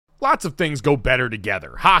Lots of things go better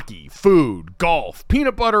together. Hockey, food, golf,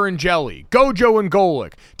 peanut butter and jelly, Gojo and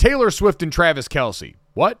Golic, Taylor Swift and Travis Kelce.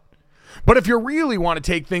 What? But if you really want to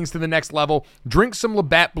take things to the next level, drink some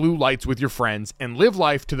Labatt Blue Lights with your friends and live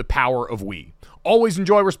life to the power of we. Always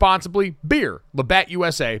enjoy responsibly. Beer, Labatt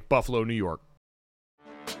USA, Buffalo, New York.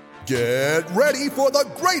 Get ready for the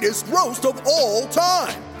greatest roast of all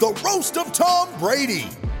time, the Roast of Tom Brady,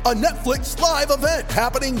 a Netflix live event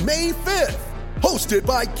happening May 5th. Hosted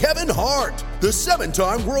by Kevin Hart, the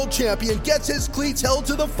 7-time world champion gets his cleats held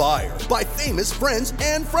to the fire by famous friends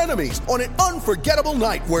and frenemies on an unforgettable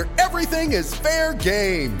night where everything is fair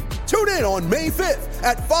game. Tune in on May 5th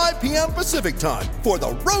at 5 p.m. Pacific time for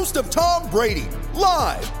the Roast of Tom Brady,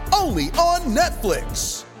 live only on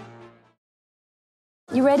Netflix.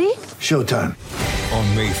 You ready? Showtime.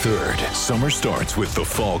 On May 3rd, summer starts with The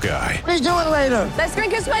Fall Guy. Let's do it later. Let's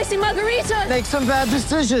drink a spicy margarita. Make some bad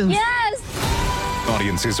decisions. Yes.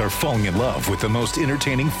 Audiences are falling in love with the most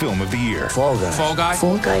entertaining film of the year. Fall Guy. Fall Guy?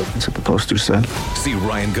 Fall Guy. That's what the poster said. See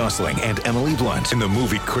Ryan Gosling and Emily Blunt in the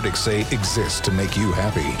movie critics say exists to make you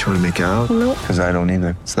happy. Trying to make it out? Nope. Because I don't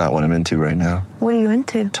either. It's not what I'm into right now. What are you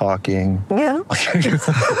into? Talking. Yeah.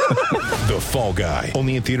 The Fall Guy.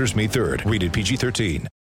 Only in theaters May 3rd. Rated PG-13.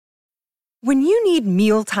 When you need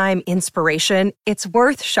mealtime inspiration, it's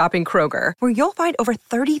worth shopping Kroger, where you'll find over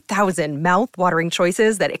 30,000 mouth-watering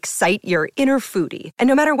choices that excite your inner foodie. And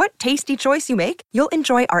no matter what tasty choice you make, you'll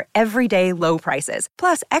enjoy our everyday low prices,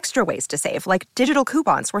 plus extra ways to save, like digital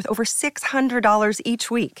coupons worth over $600 each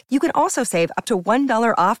week. You can also save up to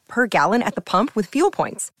 $1 off per gallon at the pump with fuel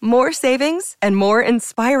points. More savings and more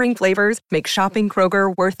inspiring flavors make shopping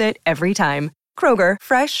Kroger worth it every time. Kroger,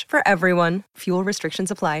 fresh for everyone. Fuel restrictions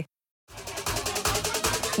apply.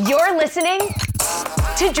 You're listening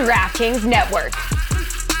to DraftKings Network.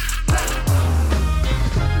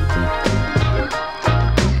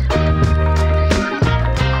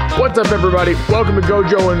 What's up, everybody? Welcome to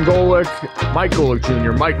Gojo and Golic. Mike Golic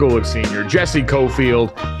Jr., Mike Golic Sr., Jesse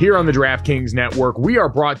Cofield here on the DraftKings Network. We are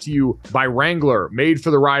brought to you by Wrangler, made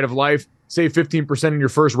for the ride of life. Save 15% in your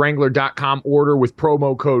first Wrangler.com order with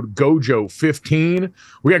promo code GOJO15.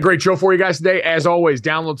 We got a great show for you guys today. As always,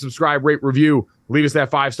 download, subscribe, rate, review. Leave us that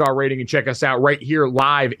 5-star rating and check us out right here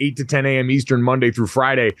live 8 to 10 a.m. Eastern, Monday through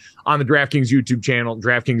Friday on the DraftKings YouTube channel,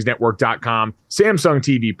 DraftKingsNetwork.com, Samsung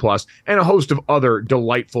TV Plus, and a host of other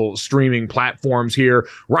delightful streaming platforms here.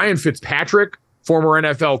 Ryan Fitzpatrick, former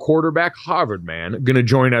NFL quarterback, Harvard man, going to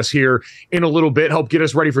join us here in a little bit, help get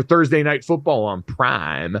us ready for Thursday Night Football on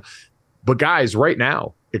Prime. But guys, right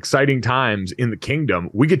now, exciting times in the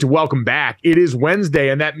kingdom. We get to welcome back. It is Wednesday,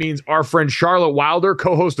 and that means our friend Charlotte Wilder,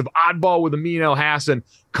 co-host of Oddball with Amin El Hassan,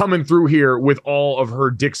 coming through here with all of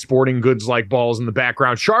her Dick's Sporting Goods-like balls in the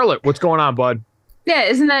background. Charlotte, what's going on, bud? Yeah,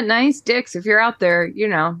 isn't that nice, Dick's? If you're out there,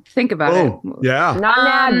 think about it. Yeah. Not an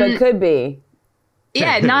ad, but could be.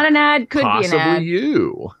 Yeah, not an ad, could be an ad. Possibly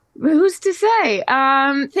you. Who's to say?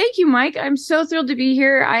 Thank you, Mike. I'm so thrilled to be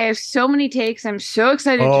here. I have so many takes. I'm so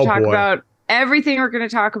excited to talk about everything we're going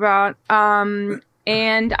to talk about.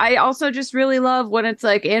 And I also just really love when it's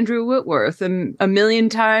like Andrew Whitworth, a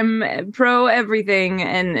million-time pro everything.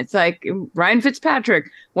 And it's like Ryan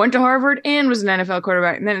Fitzpatrick went to Harvard and was an NFL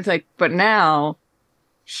quarterback. And then it's like, but now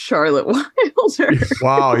Charlotte Wilder.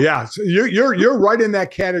 Wow, yeah. So you're right in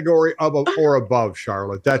that category of or above,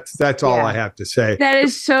 Charlotte. That's all I have to say. That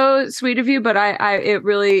is so sweet of you, but it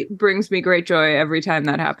really brings me great joy every time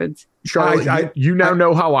that happens. Charlotte, you now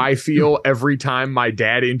know how I feel every time my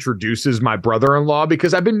dad introduces my brother-in-law,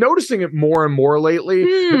 because I've been noticing it more and more lately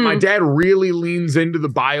that my dad really leans into the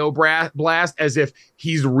bio blast as if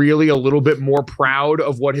he's really a little bit more proud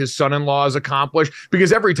of what his son-in-law has accomplished,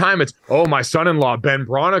 because every time it's, oh, my son-in-law, Ben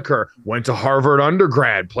Broniker, went to Harvard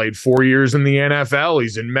undergrad, played 4 years in the NFL.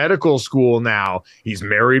 He's in medical school now. He's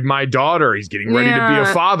married my daughter. He's getting ready to be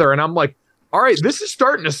a father. And I'm like, all right, this is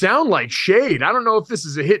starting to sound like shade. I don't know if this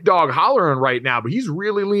is a hit dog hollering right now, but he's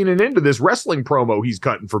really leaning into this wrestling promo he's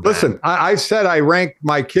cutting for Ben. Listen, I said I rank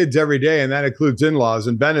my kids every day, and that includes in-laws,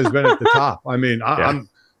 and Ben has been at the top. I mean, I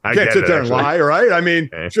can't sit there and lie, right? I mean,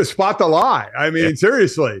 just spot the lie. I mean,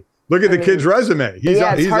 seriously, look at the kid's resume. He's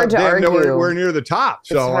hard to argue. Nowhere near the top.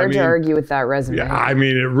 So, it's hard to argue with that resume. Yeah, I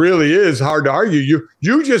mean, it really is hard to argue.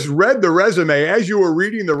 You just read the resume. As you were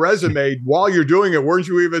reading the resume while you're doing it, weren't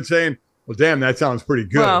you even saying, well, damn, that sounds pretty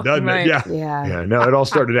good, doesn't it? Yeah. No, it all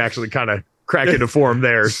started actually kind of crack into form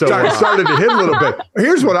there. So started to hit a little bit.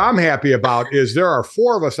 Here's what I'm happy about is there are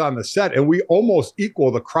 4 of us on the set, and we almost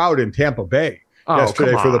equal the crowd in Tampa Bay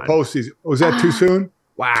yesterday for the postseason. Was that too soon?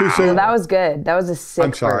 Wow. Too soon? Well, that was good. That was a sick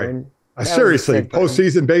I'm sorry. burn. Seriously,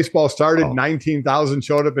 postseason baseball started. 19,000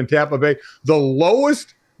 showed up in Tampa Bay. The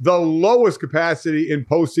lowest the lowest capacity in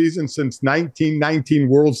postseason since 1919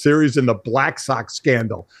 World Series and the Black Sox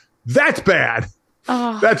scandal. That's bad.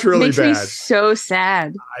 Oh, that's really makes bad. Me so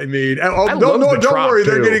sad. I mean, don't worry.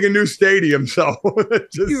 They're getting a new stadium, so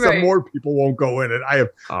some more people won't go in it. I have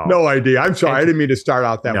no idea. I'm sorry. I didn't mean to start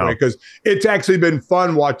out that way because it's actually been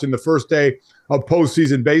fun watching the first day of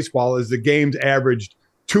postseason baseball as the games averaged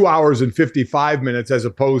 2 hours and 55 minutes as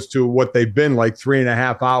opposed to what they've been like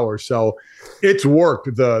 3.5 hours. So it's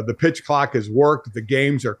worked. The pitch clock has worked. The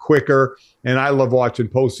games are quicker. And I love watching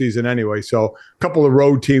postseason anyway. So a couple of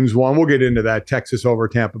road teams won. We'll get into that. Texas over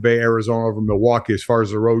Tampa Bay, Arizona over Milwaukee as far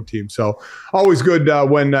as the road team. So always good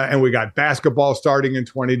when and we got basketball starting in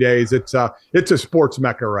 20 days. It's a sports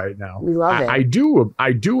mecca right now. We love it.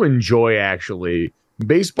 I do enjoy actually.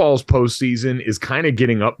 Baseball's postseason is kind of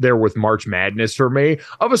getting up there with March Madness for me,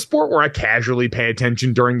 of a sport where I casually pay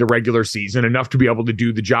attention during the regular season enough to be able to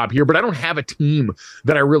do the job here, but I don't have a team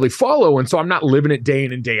that I really follow, and so I'm not living it day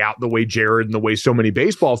in and day out the way Jared and the way so many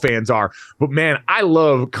baseball fans are. But man, I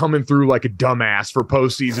love coming through like a dumbass for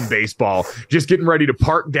postseason baseball, just getting ready to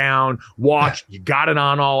park down, watch. You got it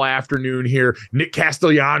on all afternoon here. Nick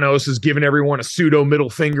Castellanos is giving everyone a pseudo middle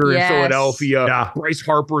finger in Philadelphia. Yeah. Bryce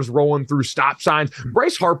Harper's rolling through stop signs.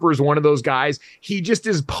 Bryce Harper is one of those guys. He just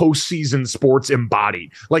is postseason sports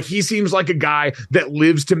embodied. Like, he seems like a guy that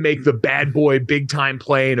lives to make the bad boy big time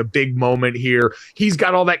play in a big moment here. He's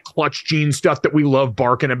got all that clutch gene stuff that we love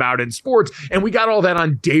barking about in sports. And we got all that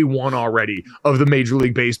on day one already of the Major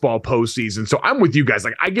League Baseball postseason. So I'm with you guys.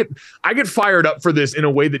 Like, I get fired up for this in a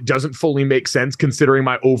way that doesn't fully make sense considering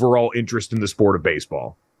my overall interest in the sport of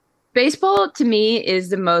baseball. Baseball to me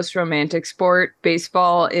is the most romantic sport.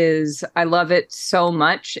 Baseball is, I love it so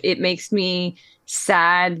much. It makes me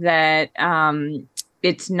sad that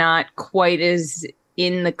it's not quite as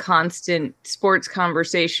in the constant sports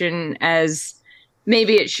conversation as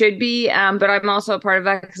maybe it should be. But I'm also a part of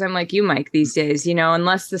that because I'm like you, Mike, these days,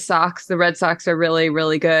 unless the Red Sox are really,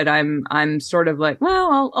 really good, I'm sort of like,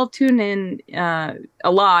 well, I'll tune in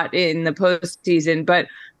a lot in the postseason, but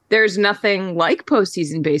there's nothing like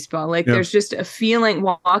postseason baseball. Like there's just a feeling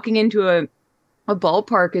walking into a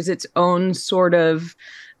ballpark is its own sort of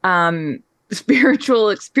spiritual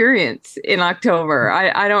experience in October.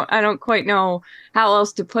 I don't quite know how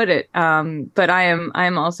else to put it. But I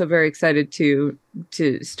am also very excited to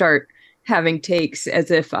start having takes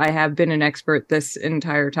as if I have been an expert this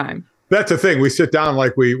entire time. That's the thing. We sit down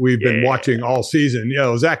like we've been watching all season.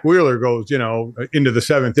 Zach Wheeler goes, into the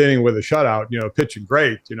seventh inning with a shutout, pitching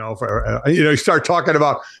great, you start talking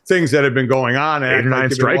about things that have been going on and 8 or 9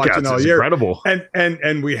 strikeouts is incredible.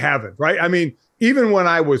 And we haven't, right? I mean, even when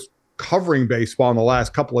I was covering baseball in the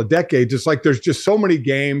last couple of decades, it's like there's just so many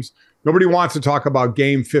games. Nobody wants to talk about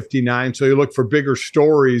game 59. So you look for bigger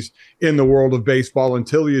stories in the world of baseball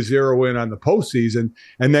until you zero in on the postseason.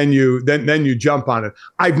 And then you jump on it.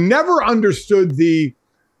 I've never understood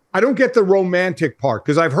I don't get the romantic part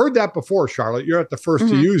because I've heard that before, Charlotte. You're not the first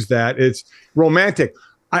to use that. It's romantic.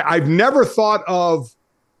 I've never thought of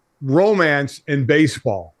romance in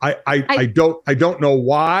baseball. I don't know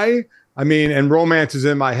why. I mean, and romance is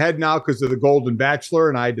in my head now because of the Golden Bachelor,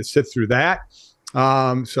 and I had to sit through that.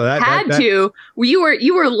 So that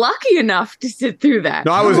you were lucky enough to sit through that.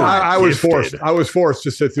 No, I was forced. I was forced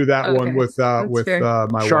to sit through that one with my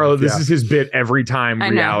Charlotte. wife. This is his bit every time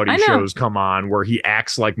reality shows come on, where he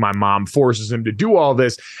acts like my mom forces him to do all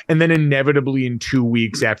this, and then inevitably in 2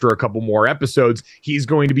 weeks after a couple more episodes, he's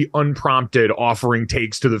going to be unprompted offering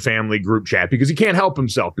takes to the family group chat because he can't help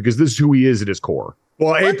himself because this is who he is at his core.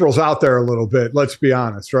 Well, April's out there a little bit. Let's be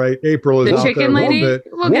honest, right? April is out there a little bit.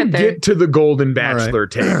 We'll get to the Golden Bachelor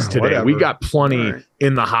takes today. Whatever. We got plenty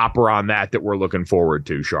in the hopper on that we're looking forward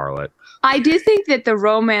to, Charlotte. I do think that the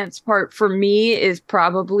romance part for me is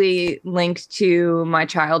probably linked to my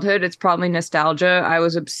childhood. It's probably nostalgia. I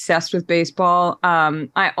was obsessed with baseball.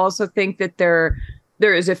 I also think that there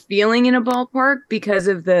is a feeling in a ballpark because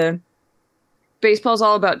of baseball's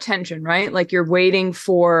all about tension, right? Like you're waiting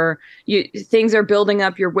for things are building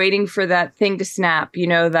up. You're waiting for that thing to snap,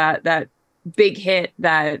 that big hit,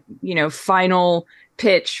 that, final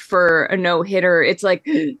pitch for a no hitter. It's like,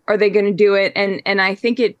 are they going to do it? And I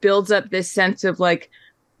think it builds up this sense of like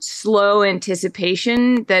slow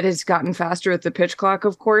anticipation that has gotten faster with the pitch clock,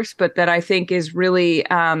 of course, but that I think is really,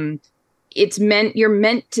 you're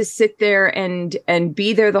meant to sit there and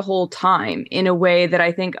be there the whole time in a way that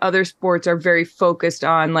I think other sports are very focused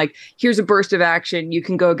on. Like, here's a burst of action, you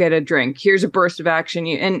can go get a drink. Here's a burst of action.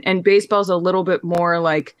 And baseball's a little bit more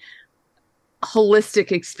like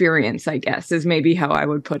holistic experience, I guess, is maybe how I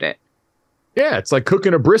would put it. Yeah, it's like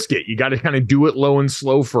cooking a brisket. You got to kind of do it low and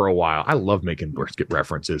slow for a while. I love making brisket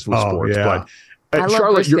references with sports, but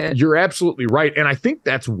Charlotte, you're absolutely right. And I think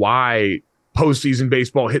that's why postseason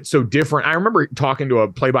baseball hits so different. I remember talking to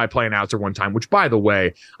a play-by-play announcer one time, which, by the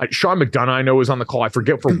way, Sean McDonough, I know, was on the call. I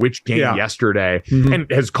forget for which game yesterday,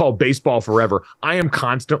 and has called baseball forever. I am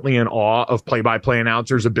constantly in awe of play-by-play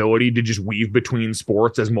announcers' ability to just weave between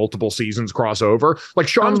sports as multiple seasons cross over. Like,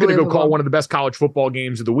 Sean's going to go call one of the best college football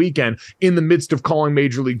games of the weekend in the midst of calling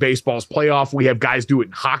Major League Baseball's playoff. We have guys do it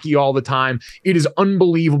in hockey all the time. It is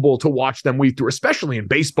unbelievable to watch them weave through, especially in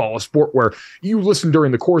baseball, a sport where you listen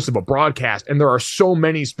during the course of a broadcast and there are so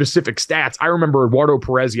many specific stats. I remember Eduardo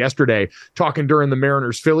Perez yesterday talking during the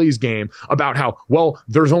Mariners-Phillies game about how, well,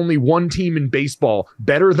 there's only one team in baseball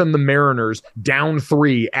better than the Mariners down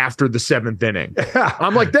 3 after the 7th inning.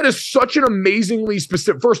 I'm like, that is such an amazingly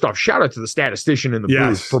specific. First off, shout out to the statistician in the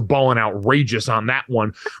booth for balling outrageous on that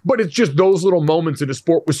one. But it's just those little moments in a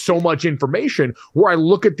sport with so much information where I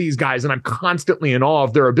look at these guys and I'm constantly in awe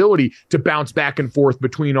of their ability to bounce back and forth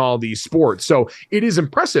between all these sports. So it is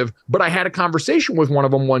impressive, but I had a conversation with one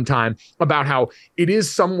of them one time about how it is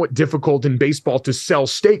somewhat difficult in baseball to sell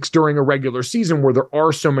stakes during a regular season where there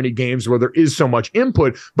are so many games, where there is so much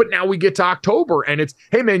input. But now we get to October and it's,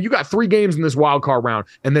 hey man, you got 3 games in this wild card round,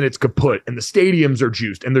 and then it's kaput and the stadiums are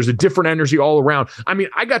juiced and there's a different energy all around. I mean,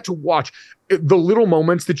 I got to watch the little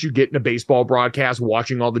moments that you get in a baseball broadcast,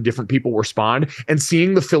 watching all the different people respond and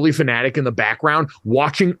seeing the Philly fanatic in the background,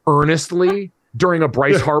 watching earnestly during a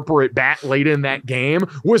Bryce Harper at bat late in that game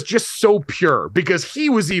was just so pure, because he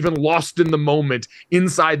was even lost in the moment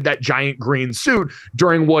inside that giant green suit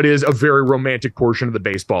during what is a very romantic portion of the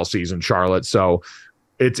baseball season, Charlotte. So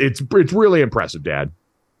it's really impressive, Dad.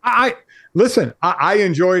 I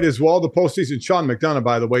enjoyed as well the postseason. Sean McDonough,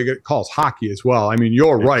 by the way, calls hockey as well. I mean,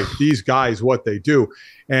 you're right. These guys, what they do.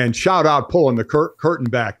 And shout out pulling the curtain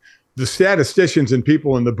back. The statisticians and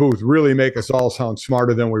people in the booth really make us all sound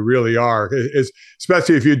smarter than we really are,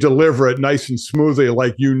 especially if you deliver it nice and smoothly,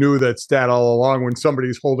 like you knew that stat all along when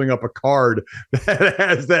somebody's holding up a card that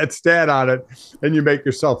has that stat on it and you make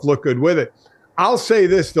yourself look good with it. I'll say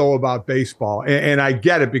this, though, about baseball, and I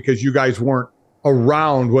get it because you guys weren't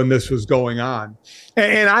around when this was going on.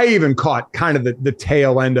 And I even caught kind of the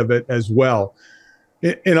tail end of it as well.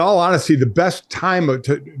 In all honesty, the best time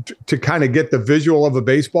to kind of get the visual of a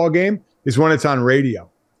baseball game is when it's on radio.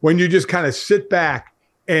 When you just kind of sit back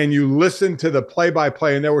and you listen to the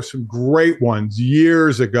play-by-play, and there were some great ones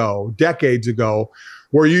years ago, decades ago,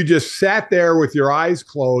 where you just sat there with your eyes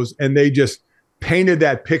closed and they just painted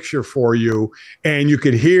that picture for you. And you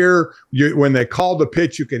could hear, when they called the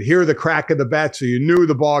pitch, you could hear the crack of the bat, so you knew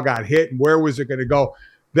the ball got hit and where was it going to go.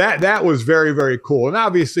 That was very, very cool. And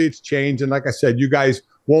obviously it's changed. And like I said, you guys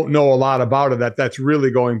won't know a lot about it. That's really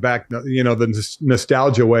going back, the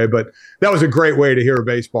nostalgia way. But that was a great way to hear a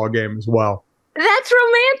baseball game as well. That's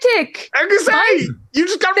romantic. I can say, you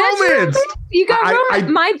just got romance. You got romance.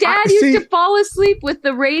 My dad used to fall asleep with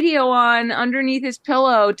the radio on underneath his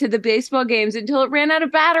pillow to the baseball games until it ran out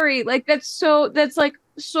of battery. Like, that's like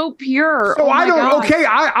so pure. So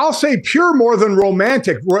I'll say pure more than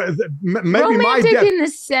romantic. Maybe romantic in the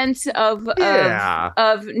sense of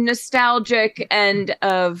nostalgic and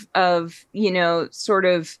of sort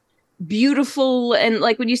of beautiful, and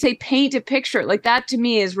like when you say paint a picture, like that to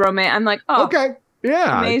me is romantic. I'm like, oh, okay,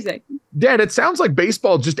 yeah, amazing. Dad, it sounds like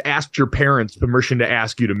baseball just asked your parents permission to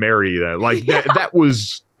ask you to marry them. Like that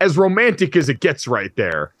was as romantic as it gets right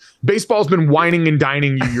there. Baseball's been whining and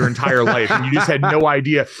dining you your entire life, and you just had no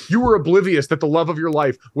idea. You were oblivious that the love of your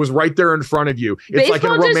life was right there in front of you. It's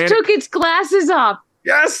baseball like just took its glasses off.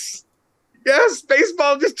 Yes,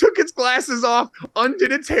 baseball just took its glasses off,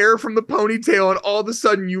 undid its hair from the ponytail, and all of a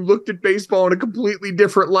sudden you looked at baseball in a completely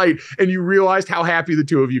different light, and you realized how happy the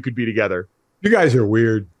two of you could be together. You guys are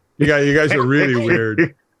weird. You guys are really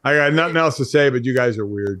weird. I got nothing else to say, but you guys are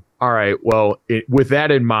weird. All right. Well, with that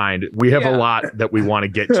in mind, we have a lot that we want to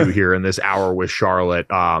get to here in this hour with Charlotte,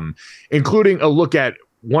 including a look at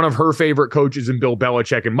one of her favorite coaches in Bill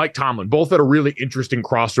Belichick and Mike Tomlin, both at a really interesting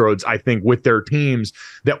crossroads, I think, with their teams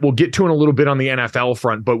that we'll get to in a little bit on the NFL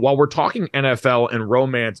front. But while we're talking NFL and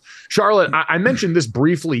romance, Charlotte, I mentioned this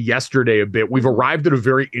briefly yesterday a bit. We've arrived at a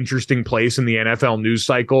very interesting place in the NFL news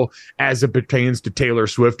cycle as it pertains to Taylor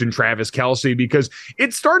Swift and Travis Kelce, because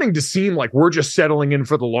it's starting to seem like we're just settling in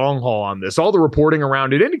for the long haul on this. All the reporting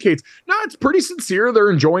around it indicates, it's pretty sincere.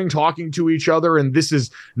 They're enjoying talking to each other, and this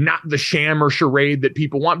is not the sham or charade that people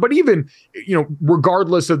people want. But even,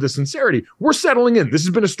 regardless of the sincerity, we're settling in. This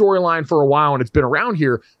has been a storyline for a while and it's been around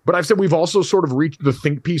here. But I've said we've also sort of reached the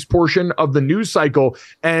think piece portion of the news cycle,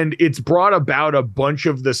 and it's brought about a bunch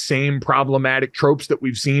of the same problematic tropes that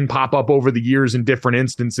we've seen pop up over the years in different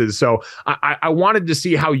instances. So I wanted to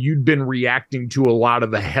see how you'd been reacting to a lot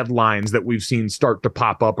of the headlines that we've seen start to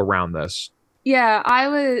pop up around this. Yeah, I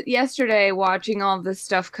was yesterday watching all this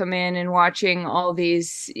stuff come in and watching all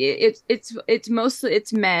these. It's mostly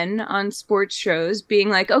men on sports shows being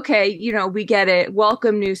like, okay, we get it.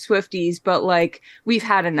 Welcome new Swifties, but like we've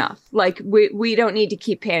had enough. Like we don't need to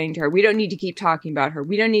keep panning to her. We don't need to keep talking about her.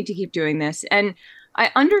 We don't need to keep doing this. And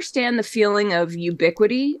I understand the feeling of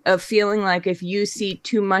ubiquity, of feeling like if you see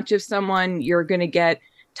too much of someone, you're going to get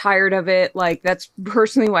tired of it. Like that's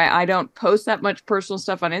personally why I don't post that much personal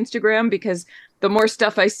stuff on Instagram, because the more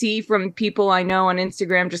stuff I see from people I know on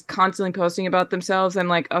Instagram just constantly posting about themselves, I'm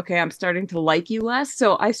like, okay, I'm starting to like you less.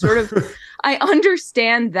 So I sort of I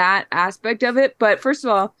understand that aspect of it. But first of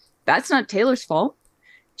all, that's not Taylor's fault.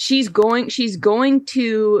 She's going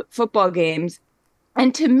to football games.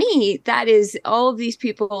 And to me, that is all of these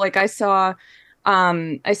people. Like I saw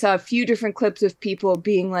a few different clips of people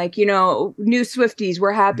being like, new Swifties,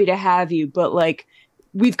 we're happy to have you, but like,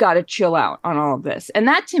 we've got to chill out on all of this. And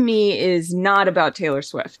that to me is not about Taylor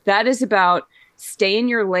Swift. That is about stay in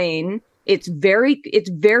your lane. It's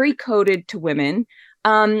very coded to women.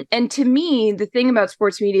 And to me, the thing about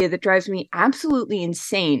sports media that drives me absolutely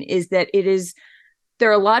insane is that there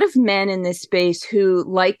are a lot of men in this space who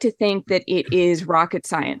like to think that it is rocket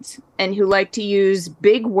science and who like to use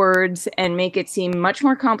big words and make it seem much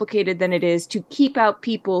more complicated than it is to keep out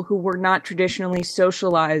people who were not traditionally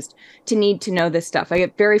socialized to need to know this stuff. I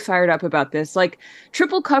get very fired up about this. Like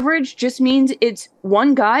triple coverage just means it's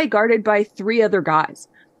one guy guarded by three other guys.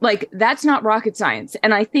 Like that's not rocket science.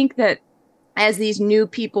 And I think that as these new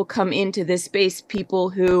people come into this space, people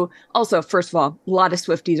who also, first of all, a lot of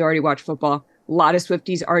Swifties already watch football. A lot of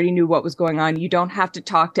Swifties already knew what was going on. You don't have to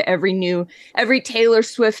talk to every Taylor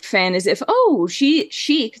Swift fan as if, oh, she,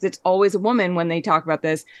 because it's always a woman when they talk about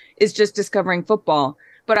this, is just discovering football.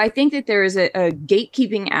 But I think that there is a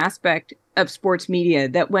gatekeeping aspect of sports media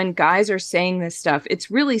that when guys are saying this stuff, it's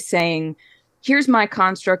really saying, here's my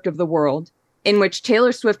construct of the world in which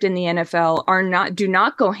Taylor Swift and the NFL do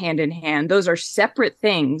not go hand in hand. Those are separate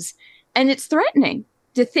things. And it's threatening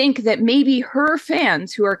to think that maybe her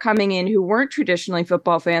fans who are coming in who weren't traditionally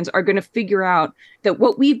football fans are going to figure out that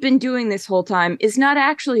what we've been doing this whole time is not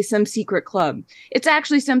actually some secret club. It's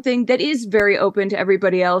actually something that is very open to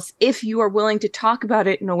everybody else if you are willing to talk about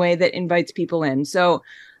it in a way that invites people in. So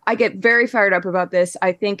I get very fired up about this.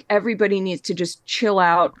 I think everybody needs to just chill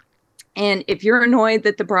out. And if you're annoyed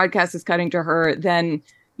that the broadcast is cutting to her, then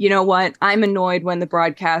you know what? I'm annoyed when the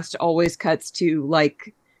broadcast always cuts to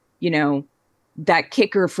that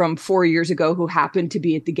kicker from 4 years ago who happened to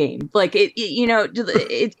be at the game. Like it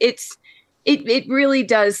really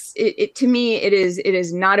does. To me, it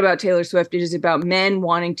is not about Taylor Swift. It is about men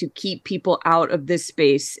wanting to keep people out of this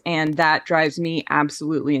space. And that drives me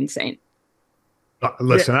absolutely insane.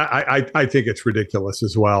 Listen, I think it's ridiculous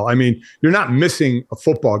as well. I mean, you're not missing a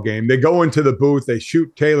football game. They go into the booth, they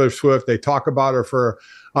shoot Taylor Swift, they talk about her for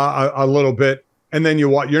a little bit. And then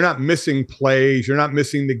you're not missing plays. You're not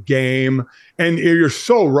missing the game. And you're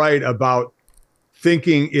so right about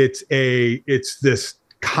thinking it's this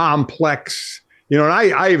complex, and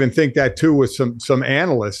I even think that too with some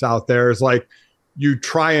analysts out there is like you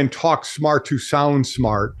try and talk smart to sound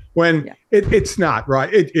smart when it's not, right?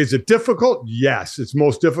 Is it difficult? Yes. It's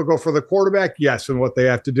most difficult for the quarterback. Yes. And what they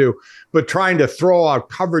have to do, but trying to throw out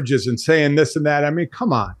coverages and saying this and that. I mean,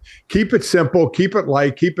 come on, keep it simple, keep it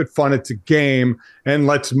light, keep it fun. It's a game and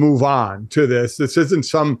let's move on to this. This isn't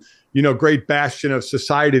some, great bastion of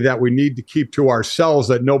society that we need to keep to ourselves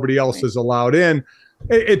that nobody else is allowed in.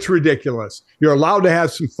 It's ridiculous. You're allowed to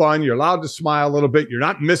have some fun. You're allowed to smile a little bit. You're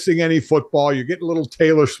not missing any football. You're getting a little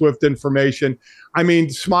Taylor Swift information. I mean,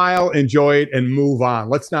 smile, enjoy it, and move on.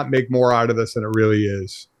 Let's not make more out of this than it really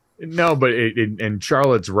is. No, but and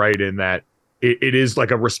Charlotte's right in that it is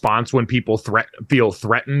like a response when people feel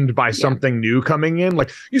threatened by something new coming in.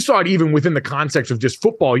 Like you saw it even within the context of just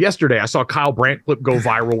football yesterday. I saw Kyle Brandt clip go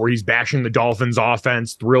viral where he's bashing the Dolphins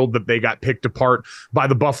offense, thrilled that they got picked apart by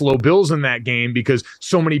the Buffalo Bills in that game because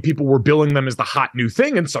so many people were billing them as the hot new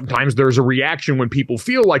thing. And sometimes there's a reaction when people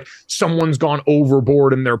feel like someone's gone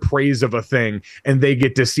overboard in their praise of a thing and they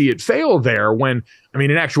get to see it fail there when I mean,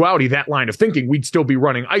 in actuality, that line of thinking, we'd still be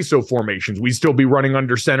running ISO formations. We'd still be running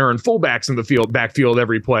under center and fullbacks in the backfield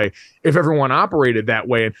every play if everyone operated that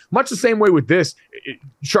way. And much the same way with this,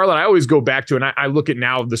 Charlotte, I always go back to, and I look at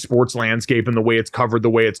now the sports landscape and the way it's covered, the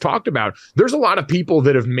way it's talked about. There's a lot of people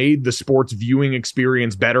that have made the sports viewing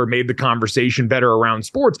experience better, made the conversation better around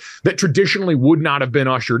sports that traditionally would not have been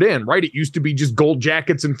ushered in, right? It used to be just gold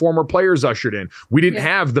jackets and former players ushered in. We didn't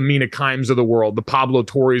have the Mina Kimes of the world, the Pablo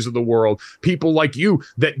Torres of the world, people like you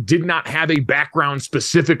that did not have a background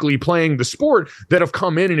specifically playing the sport that have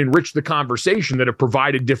come in and enriched the conversation, that have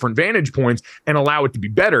provided different vantage points and allow it to be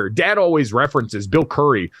better. Dad always references Bill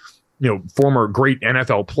Curry, former great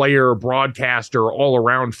NFL player, broadcaster, all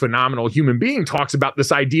around phenomenal human being, talks about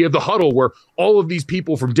this idea of the huddle where all of these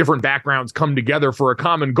people from different backgrounds come together for a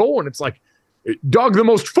common goal. And it's like, dog, the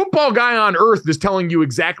most football guy on earth is telling you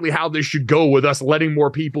exactly how this should go with us letting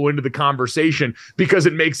more people into the conversation because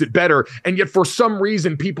it makes it better. And yet for some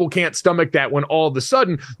reason, people can't stomach that when all of a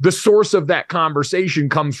sudden the source of that conversation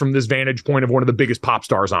comes from this vantage point of one of the biggest pop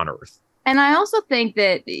stars on earth. And I also think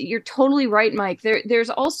that you're totally right, Mike.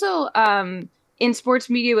 There's also in sports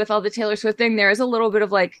media with all the Taylor Swift thing, there is a little bit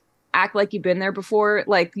of like, act like you've been there before,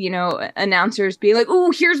 like, announcers being like, oh,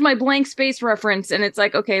 here's my blank space reference. And it's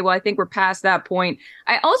like, okay, well, I think we're past that point.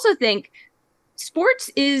 I also think sports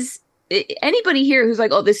is anybody here who's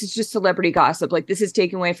like, oh, this is just celebrity gossip, like this is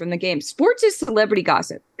taken away from the game. Sports is celebrity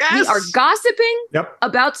gossip. Yes! We are gossiping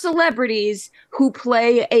about celebrities who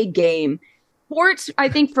play a game. Sports, I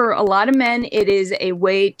think for a lot of men, it is a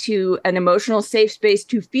way to an emotional safe space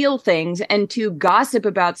to feel things and to gossip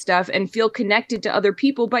about stuff and feel connected to other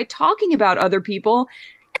people by talking about other people.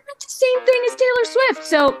 And that's the same thing as Taylor Swift.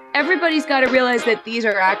 So everybody's got to realize that these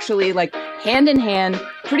are actually like hand in hand,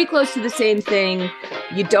 pretty close to the same thing.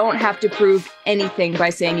 You don't have to prove anything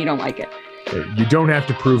by saying you don't like it. You don't have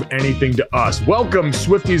to prove anything to us. Welcome,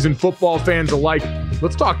 Swifties and football fans alike.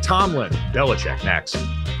 Let's talk Tomlin, Belichick next.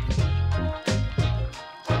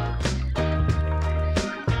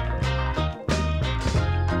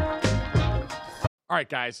 All right,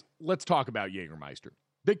 guys, let's talk about Jägermeister.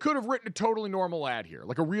 They could have written a totally normal ad here,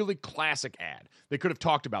 like a really classic ad. They could have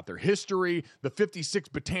talked about their history, the 56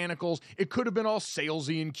 botanicals. It could have been all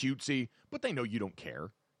salesy and cutesy, but they know you don't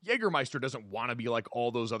care. Jägermeister doesn't want to be like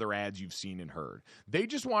all those other ads you've seen and heard. They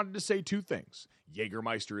just wanted to say two things.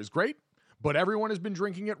 Jägermeister is great, but everyone has been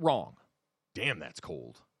drinking it wrong. Damn, that's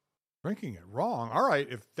cold. Drinking it wrong? All right,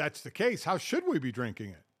 if that's the case, how should we be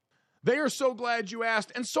drinking it? They are so glad you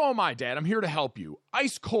asked, and so am I, Dad. I'm here to help you.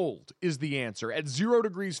 Ice cold is the answer, at 0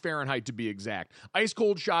 degrees Fahrenheit to be exact. Ice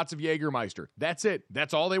cold shots of Jägermeister. That's it.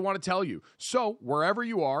 That's all they want to tell you. So, wherever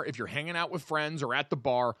you are, if you're hanging out with friends or at the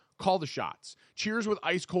bar, call the shots. Cheers with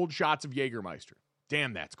ice cold shots of Jägermeister.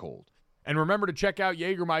 Damn, that's cold. And remember to check out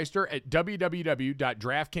Jägermeister at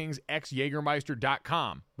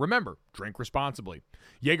www.draftkingsxjagermeister.com. Remember, drink responsibly.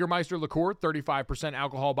 Jägermeister liqueur, 35%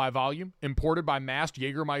 alcohol by volume, imported by Mast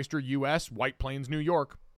Jägermeister US, White Plains, New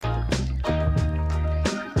York.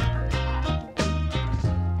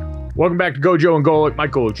 Welcome back to Gojo and Golic.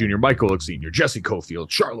 Mike Golic Jr., Mike Golic Sr., Jesse Cofield,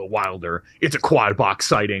 Charlotte Wilder. It's a quad box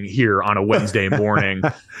sighting here on a Wednesday morning.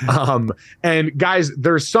 And guys,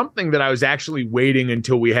 there's something that I was actually waiting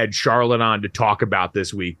until we had Charlotte on to talk about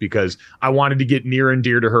this week because I wanted to get near and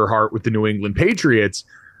dear to her heart with the New England Patriots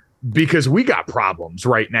because we got problems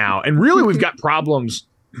right now. And really, we've got problems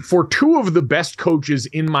for two of the best coaches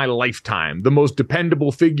in my lifetime, the most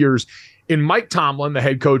dependable figures in Mike Tomlin, the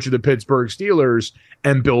head coach of the Pittsburgh Steelers,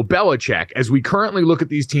 and Bill Belichick. As we currently look at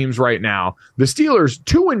these teams right now, the Steelers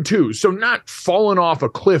 2-2, so not falling off a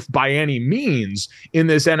cliff by any means in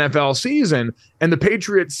this NFL season, and the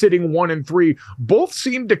Patriots sitting 1-3, both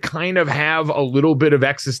seem to kind of have a little bit of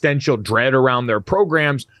existential dread around their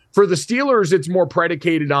programs. For the Steelers, it's more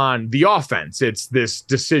predicated on the offense. It's this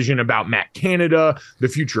decision about Matt Canada, the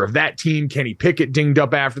future of that team. Kenny Pickett dinged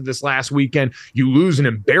up after this last weekend. You lose in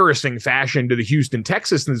embarrassing fashion to the Houston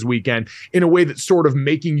Texans this weekend in a way that's sort of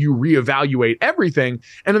making you reevaluate everything.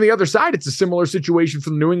 And on the other side, it's a similar situation for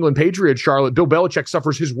the New England Patriots, Charlotte. Bill Belichick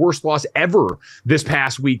suffers his worst loss ever this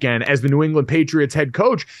past weekend as the New England Patriots head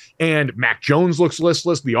coach. And Mac Jones looks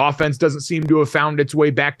listless. The offense doesn't seem to have found its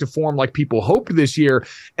way back to form like people hoped this year.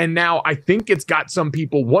 And now I think it's got some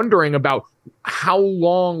people wondering about how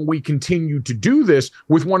long we continue to do this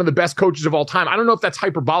with one of the best coaches of all time. I don't know if that's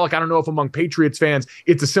hyperbolic. I don't know if among Patriots fans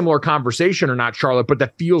it's a similar conversation or not, Charlotte, but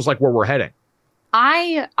that feels like where we're heading.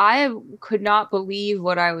 I could not believe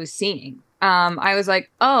what I was seeing. I was like,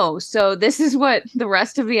 oh, so this is what the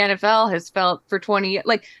rest of the NFL has felt for 20 years.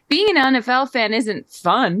 Like, being an NFL fan isn't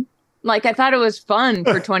fun. Like, I thought it was fun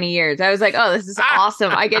for 20 years. I was like, oh, this is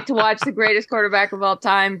awesome. I get to watch the greatest quarterback of all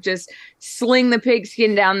time just sling the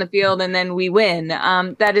pigskin down the field and then we win.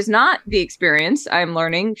 That is not the experience, I'm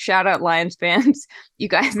learning. Shout out Lions fans. You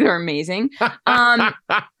guys are amazing. I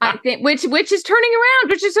think which is turning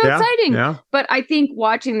around, which is so exciting. Yeah. But I think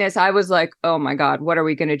watching this, I was like, oh my God, what are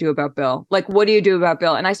we going to do about Bill? Like, what do you do about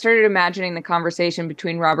Bill? And I started imagining the conversation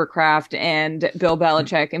between Robert Kraft and Bill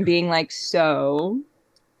Belichick and being like, so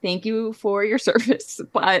thank you for your service.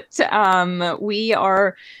 But we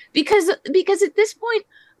are, because at this point,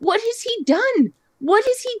 what has he done? What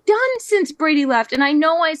has he done since Brady left? And I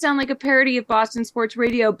know I sound like a parody of Boston sports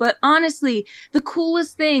radio, but honestly, the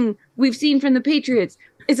coolest thing we've seen from the Patriots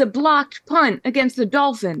is a blocked punt against the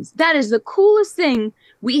Dolphins. That is the coolest thing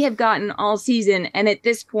we have gotten all season. And at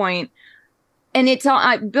this point, and it's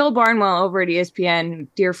all Bill Barnwell over at ESPN,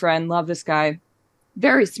 dear friend, love this guy,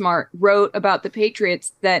 very smart, wrote about the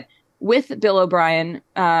Patriots that with Bill O'Brien,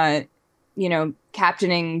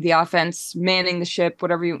 captaining the offense, manning the ship,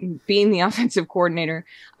 being the offensive coordinator,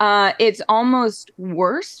 it's almost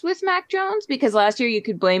worse with Mac Jones because last year you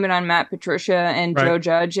could blame it on Matt Patricia and Joe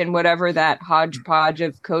Judge and whatever that hodgepodge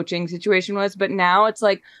of coaching situation was. But now it's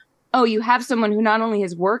like, oh, you have someone who not only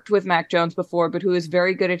has worked with Mac Jones before, but who is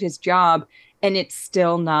very good at his job, and it's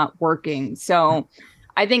still not working. So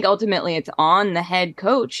I think ultimately it's on the head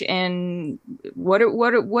coach. And what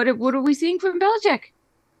are we seeing from Belichick?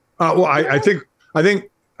 Well, I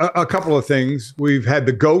think a couple of things. We've had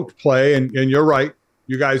the GOAT play, and you're right.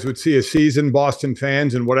 You guys would see a season, Boston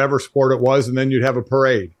fans, in whatever sport it was, and then you'd have a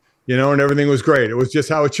parade, and everything was great. It was just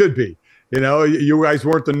how it should be. You guys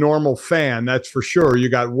weren't the normal fan, that's for sure. You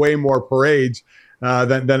got way more parades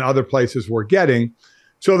than other places were getting.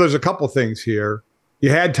 So there's a couple things here.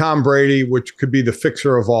 You had Tom Brady, which could be the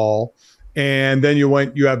fixer of all. And then you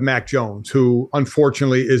have Mac Jones, who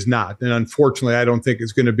unfortunately is not. And unfortunately, I don't think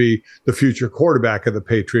is going to be the future quarterback of the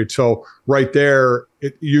Patriots. So right there,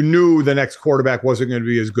 you knew the next quarterback wasn't going to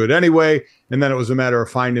be as good anyway. And then it was a matter of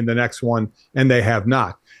finding the next one, and they have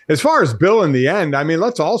not. As far as Bill in the end, I mean,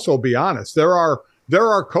 let's also be honest. There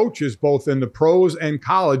are coaches both in the pros and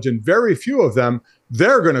college, and very few of them,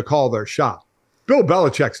 they're going to call their shot. Bill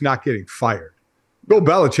Belichick's not getting fired. Bill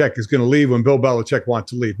Belichick is going to leave when Bill Belichick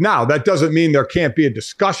wants to leave. Now, that doesn't mean there can't be a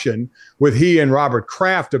discussion with he and Robert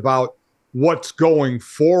Kraft about what's going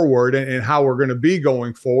forward and how we're going to be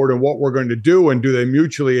going forward and what we're going to do, and do they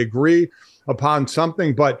mutually agree upon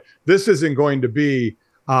something. But this isn't going to be,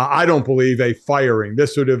 I don't believe, a firing.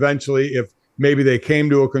 This would eventually, if maybe they came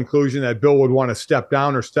to a conclusion that Bill would want to step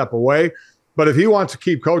down or step away. But if he wants to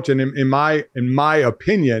keep coaching, in my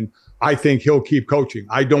opinion, I think he'll keep coaching.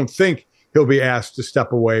 I don't think he'll be asked to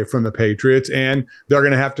step away from the Patriots, and they're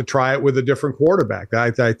going to have to try it with a different quarterback. I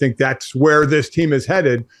think that's where this team is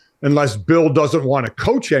headed. Unless Bill doesn't want to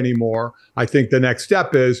coach anymore, I think the next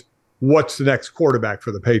step is, what's the next quarterback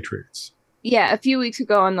for the Patriots? Yeah, a few weeks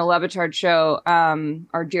ago on the Levitard show,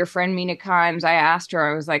 our dear friend Mina Kimes, I asked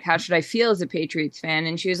her, I was like, how should I feel as a Patriots fan?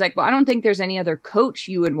 And she was like, well, I don't think there's any other coach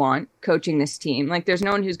you would want coaching this team. Like, there's no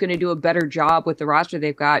one who's going to do a better job with the roster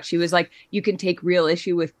they've got. She was like, you can take real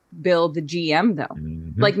issue with Bill, the GM, though.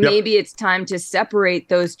 Mm-hmm. Like, maybe it's time to separate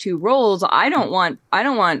those two roles. I don't want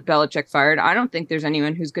Belichick fired. I don't think there's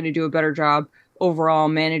anyone who's going to do a better job overall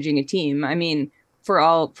managing a team. I mean, for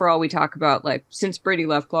all we talk about, like, since Brady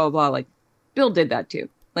left, blah, blah, blah, like, Bill did that too.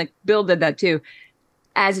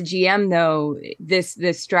 As a GM, though, this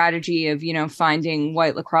strategy of, finding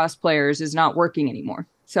white lacrosse players is not working anymore.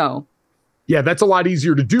 So, yeah, that's a lot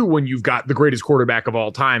easier to do when you've got the greatest quarterback of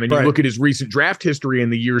all time. And you look at his recent draft history in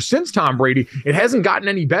the years since Tom Brady, it hasn't gotten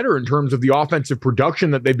any better in terms of the offensive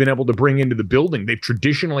production that they've been able to bring into the building. They've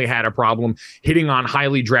traditionally had a problem hitting on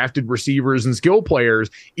highly drafted receivers and skill players.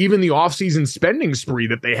 Even the offseason spending spree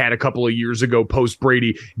that they had a couple of years ago post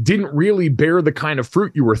Brady didn't really bear the kind of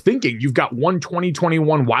fruit you were thinking. You've got one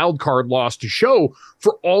 2021 wild card loss to show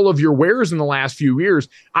for all of your wares in the last few years.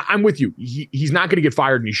 I'm with you. He's not going to get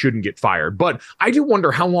fired, and he shouldn't get fired. But I do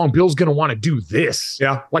wonder how long Bill's going to want to do this.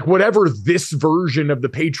 Yeah. Like, whatever this version of the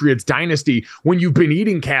Patriots dynasty, when you've been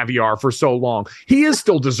eating caviar for so long, he is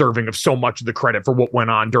still deserving of so much of the credit for what went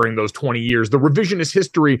on during those 20 years. The revisionist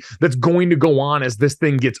history that's going to go on as this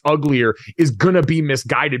thing gets uglier is going to be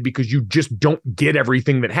misguided, because you just don't get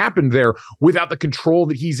everything that happened there without the control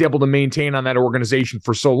that he's able to maintain on that organization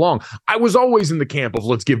for so long. I was always in the camp of,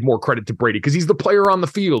 let's give more credit to Brady because he's the player on the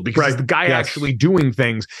field, because he's the guy actually doing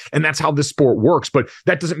things. And that's how this sport works. But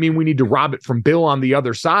that doesn't mean we need to rob it from Bill on the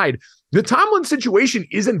other side. The Tomlin situation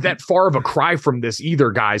isn't that far of a cry from this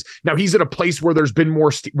either, guys. Now, he's at a place where there's been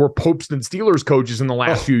more Popes than Steelers coaches in the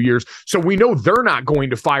last few years, so we know they're not going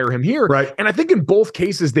to fire him here. Right. And I think in both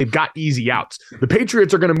cases, they've got easy outs. The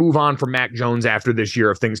Patriots are going to move on from Mac Jones after this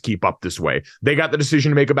year if things keep up this way. They got the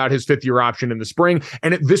decision to make about his fifth-year option in the spring,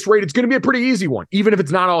 and at this rate, it's going to be a pretty easy one, even if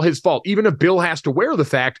it's not all his fault, even if Bill has to wear the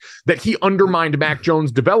fact that he undermined Mac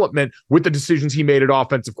Jones' development with the decisions he made at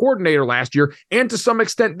offensive coordinator last year, and to some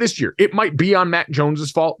extent this year. It might be on Mac Jones's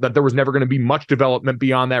fault that there was never going to be much development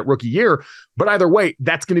beyond that rookie year. But either way,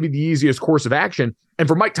 that's going to be the easiest course of action. And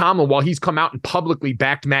for Mike Tomlin, while he's come out and publicly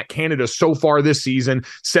backed Matt Canada so far this season,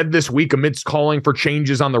 said this week amidst calling for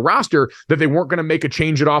changes on the roster that they weren't going to make a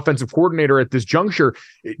change at offensive coordinator at this juncture,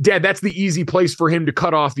 Dad, that's the easy place for him to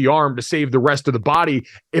cut off the arm to save the rest of the body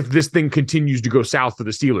if this thing continues to go south for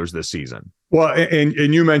the Steelers this season. Well, and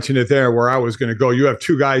you mentioned it there where I was going to go. You have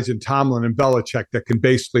two guys in Tomlin and Belichick that can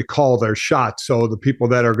basically call their shots. So the people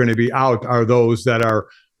that are going to be out are those that are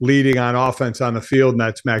leading on offense on the field, and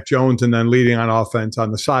that's Mac Jones, and then leading on offense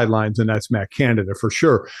on the sidelines, and that's Matt Canada for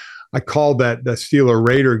sure. I called that the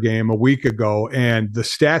Steeler-Raider game a week ago, and the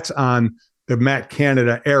stats on the Matt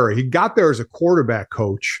Canada era, he got there as a quarterback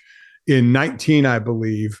coach in 19, I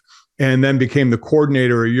believe, and then became the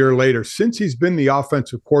coordinator a year later. Since he's been the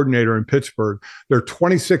offensive coordinator in Pittsburgh, they're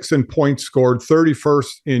 26th in points scored,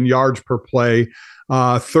 31st in yards per play,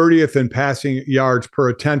 30th in passing yards per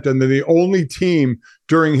attempt, and they're the only team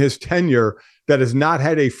during his tenure that has not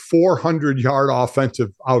had a 400-yard offensive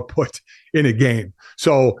output in a game.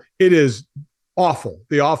 So it is awful.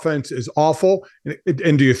 The offense is awful.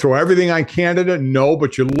 And do you throw everything on Canada? No,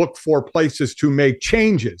 but you look for places to make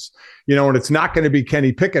changes. And it's not going to be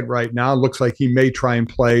Kenny Pickett right now. It looks like he may try and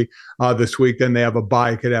play this week. Then they have a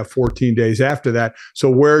bye. Could have 14 days after that. So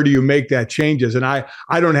where do you make that changes? And I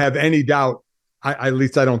don't have any doubt, at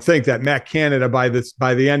least I don't think, that Matt Canada by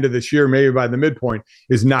the end of this year, maybe by the midpoint,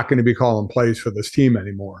 is not going to be calling plays for this team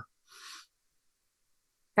anymore.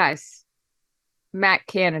 Guys, Matt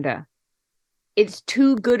Canada. It's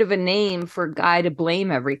too good of a name for a guy to blame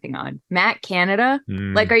everything on. Matt Canada?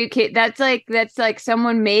 Like, are you kidding? That's like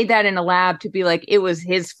someone made that in a lab to be like, it was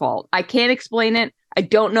his fault. I can't explain it. I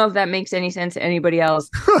don't know if that makes any sense to anybody else,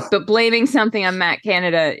 but blaming something on Matt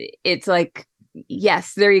Canada, it's like,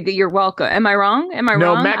 yes, there you go. You're welcome. Am I wrong?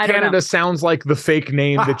 No, Matt Canada sounds like the fake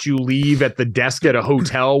name that you leave at the desk at a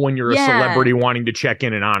hotel when you're a celebrity wanting to check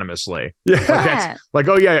in anonymously. Yeah.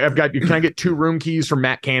 Can I get 2 room keys from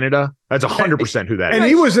Matt Canada? That's 100% who that is. And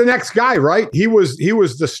he was the next guy, right? He was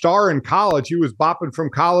the star in college. He was bopping from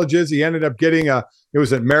colleges. He ended up getting it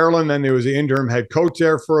was at Maryland. Then there was the interim head coach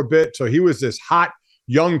there for a bit. So he was this hot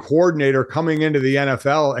young coordinator coming into the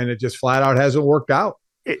NFL, and it just flat out hasn't worked out.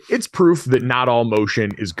 It's proof that not all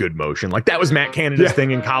motion is good motion. Like, that was Matt Canada's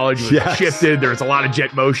thing in college. It was shifted. There's a lot of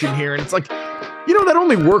jet motion here. And it's like, that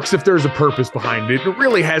only works if there's a purpose behind it. It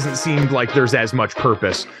really hasn't seemed like there's as much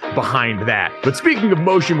purpose behind that. But speaking of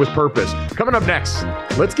motion with purpose, coming up next,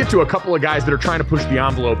 let's get to a couple of guys that are trying to push the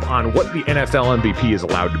envelope on what the NFL MVP is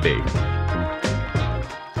allowed to be.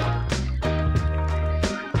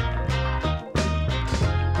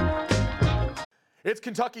 It's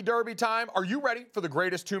Kentucky Derby time. Are you ready for the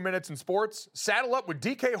greatest 2 minutes in sports? Saddle up with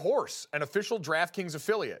DK Horse, an official DraftKings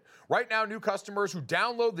affiliate. Right now, new customers who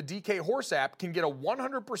download the DK Horse app can get a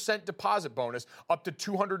 100% deposit bonus up to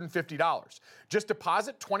 $250. Just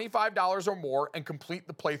deposit $25 or more and complete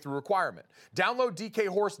the playthrough requirement. Download DK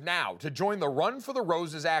Horse now to join the Run for the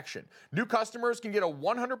Roses action. New customers can get a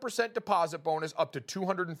 100% deposit bonus up to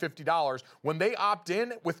 $250 when they opt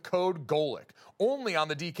in with code GOLIC, only on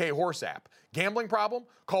the DK Horse app. Gambling problem?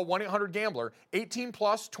 Call 1-800-GAMBLER, 18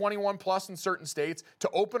 plus, 21 plus in certain states to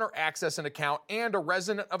open or access an account, and a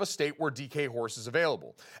resident of a state where DK Horse is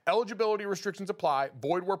available. Eligibility restrictions apply.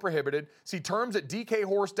 Void where prohibited. See terms at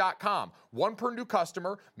dkhorse.com. One per new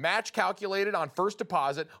customer. Match calculated on first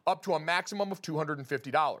deposit up to a maximum of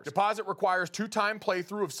 $250. Deposit requires 2-time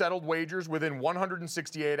playthrough of settled wagers within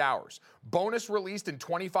 168 hours. Bonus released in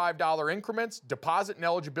 $25 increments. Deposit and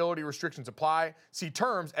eligibility restrictions apply. See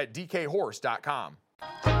terms at dkhorse.com.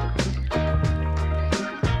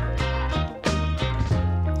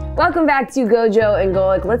 Welcome back to Gojo and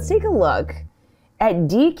Golic. Let's take a look at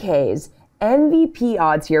DK's MVP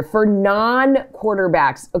odds here for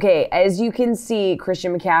non-quarterbacks. Okay, as you can see,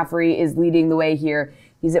 Christian McCaffrey is leading the way here.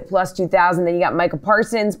 He's at plus 2,000. Then you got Micah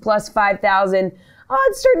Parsons, plus 5,000. Oh,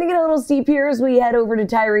 it's starting to get a little steep here as we head over to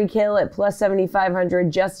Tyreek Hill at plus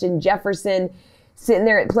 7,500. Justin Jefferson sitting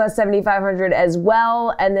there at plus 7,500 as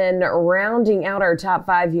well. And then rounding out our top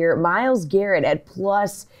 5 here, Myles Garrett at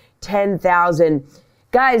plus 10,000.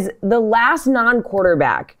 Guys, the last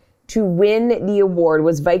non-quarterback to win the award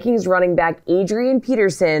was Vikings running back Adrian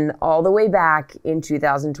Peterson all the way back in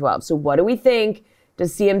 2012. So what do we think?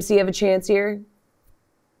 Does CMC have a chance here?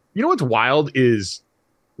 You know what's wild is,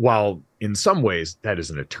 while in some ways that is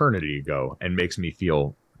an eternity ago and makes me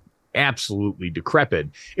feel absolutely decrepit,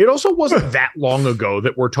 it also wasn't that long ago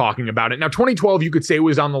that we're talking about it. Now, 2012, you could say,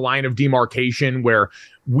 was on the line of demarcation where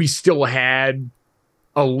we still had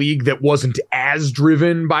a league that wasn't as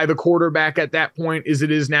driven by the quarterback at that point as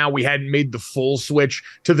it is now. We hadn't made the full switch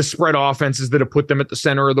to the spread offenses that have put them at the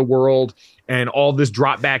center of the world and all this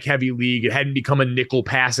drop back heavy league. It hadn't become a nickel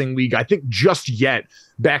passing league, I think, just yet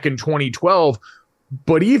back in 2012.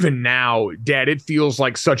 But even now, Dad, it feels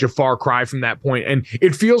like such a far cry from that point. And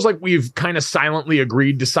it feels like we've kind of silently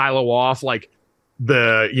agreed to silo off like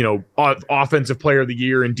the, offensive player of the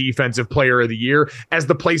year and defensive player of the year as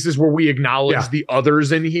the places where we acknowledge the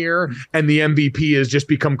others in here. And the MVP has just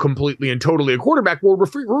become completely and totally a quarterback for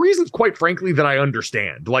reasons, quite frankly, that I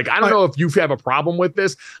understand. Like, I don't know if you have a problem with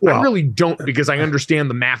this. Well, I really don't, because I understand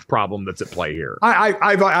the math problem that's at play here.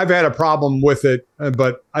 I've had a problem with it,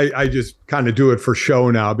 but I just kind of do it for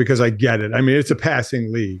show now because I get it. I mean, it's a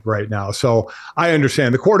passing league right now. So I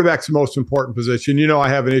understand the quarterback's the most important position. I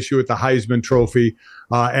have an issue with the Heisman Trophy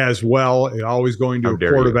as well. Always going to a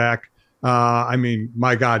quarterback. I mean,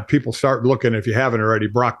 my God, people start looking, if you haven't already,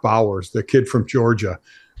 Brock Bowers, the kid from Georgia,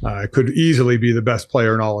 could easily be the best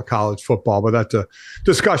player in all of college football, but that's a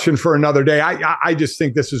discussion for another day. I just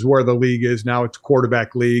think this is where the league is now. It's a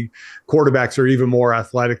quarterback league. Quarterbacks are even more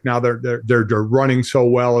athletic now. They're running so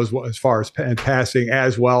well as far as passing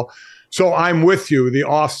as well. So I'm with you. The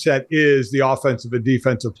offset is the offensive and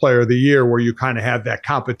defensive player of the year, where you kind of have that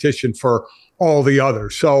competition for all the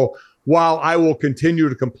others. So while I will continue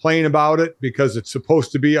to complain about it because it's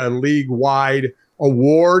supposed to be a league-wide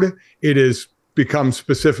award, it is become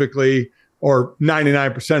specifically, or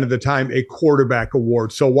 99% of the time, a quarterback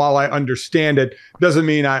award. So while I understand it, doesn't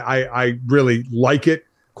mean I really like it,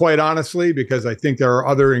 quite honestly, because I think there are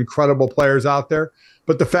other incredible players out there.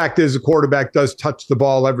 But the fact is, the quarterback does touch the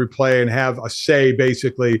ball every play and have a say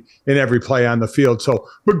basically in every play on the field. So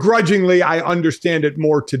begrudgingly, I understand it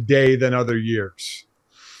more today than other years.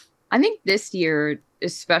 I think this year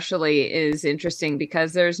especially is interesting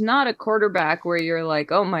because there's not a quarterback where you're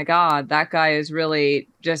like, oh my God, that guy is really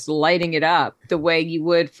just lighting it up the way you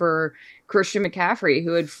would for Christian McCaffrey,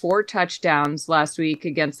 who had 4 touchdowns last week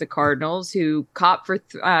against the Cardinals, who caught for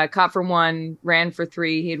 1, ran for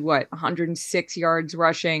 3. He had 106 yards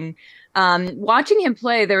rushing. Watching him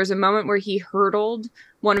play, there was a moment where he hurdled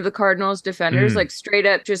one of the Cardinals defenders, like straight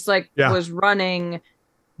up, just was running,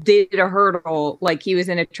 did a hurdle like he was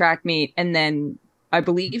in a track meet, and then I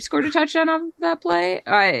believe scored a touchdown on that play,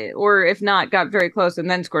 or if not, got very close and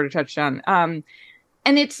then scored a touchdown.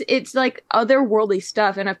 And it's like otherworldly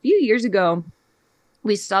stuff. And a few years ago,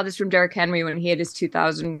 we saw this from Derrick Henry when he had his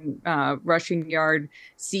 2,000 rushing yard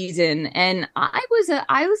season. And I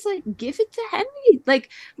was like, give it to Henry. Like,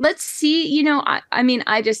 let's see,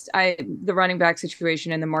 the running back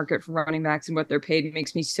situation and the market for running backs and what they're paid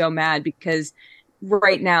makes me so mad because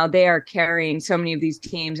right now they are carrying so many of these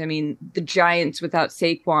teams. I mean, the Giants without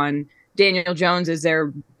Saquon, Daniel Jones is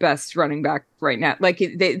their best running back right now. Like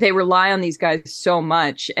they rely on these guys so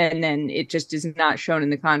much, and then it just is not shown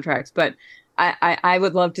in the contracts. But I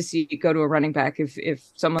would love to see it go to a running back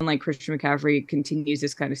if someone like Christian McCaffrey continues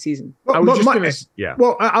this kind of season. Well, I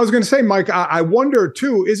was going to say, Mike, I wonder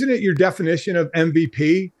too, isn't it your definition of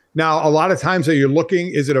MVP? Now, a lot of times that you're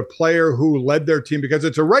looking, is it a player who led their team? Because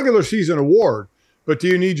it's a regular season award, but do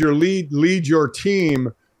you need your lead your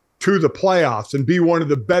team to the playoffs and be one of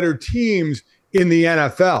the better teams in the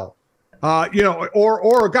NFL?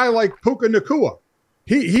 Or a guy like Puka Nikola.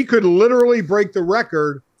 He could literally break the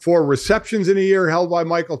record for receptions in a year held by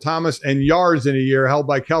Michael Thomas and yards in a year held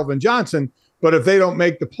by Kelvin Johnson. But if they don't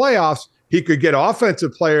make the playoffs, he could get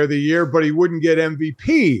Offensive Player of the Year, but he wouldn't get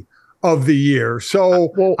MVP of the year.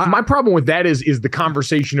 So my problem with that is the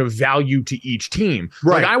conversation of value to each team.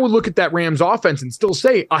 Right. Like, I would look at that Rams offense and still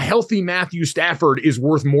say a healthy Matthew Stafford is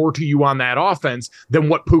worth more to you on that offense than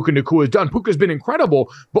what Puka Nacua has done. Puka's been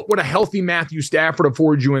incredible, but what a healthy Matthew Stafford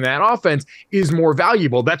affords you in that offense is more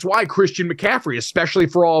valuable. That's why Christian McCaffrey, especially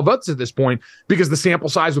for all of us at this point, because the sample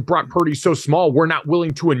size with Brock Purdy is so small, we're not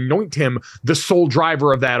willing to anoint him the sole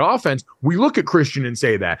driver of that offense. We look at Christian and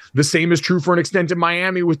say that. The same is true for an extent in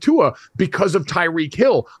Miami with Tua. Minnesota because of Tyreek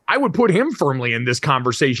Hill. I would put him firmly in this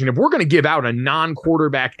conversation. If we're going to give out a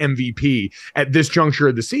non-quarterback MVP at this juncture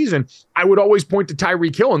of the season, I would always point to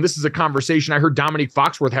Tyreek Hill. And this is a conversation I heard Dominique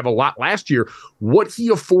Foxworth have a lot last year. What he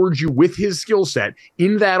affords you with his skill set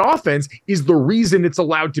in that offense is the reason it's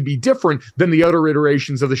allowed to be different than the other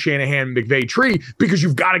iterations of the Shanahan-McVay tree, because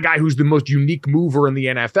you've got a guy who's the most unique mover in the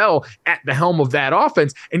NFL at the helm of that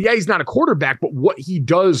offense. And yeah, he's not a quarterback, but what he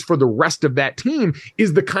does for the rest of that team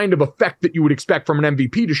is the kind of effect that you would expect from an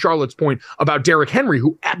MVP, to Charlotte's point about Derrick Henry,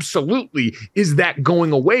 who absolutely is that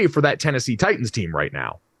going away for that Tennessee Titans team right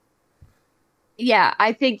now. Yeah,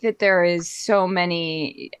 I think that there is so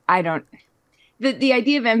many, the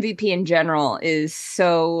idea of MVP in general is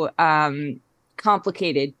so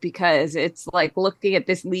complicated, because it's like looking at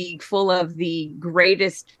this league full of the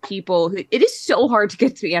greatest people. It is so hard to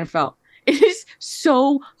get to the NFL. It is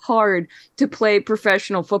so hard to play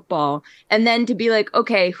professional football, and then to be like,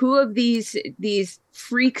 okay, who of these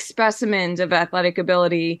freak specimens of athletic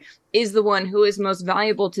ability is the one who is most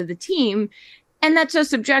valuable to the team? And that's so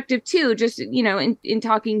subjective too. Just, in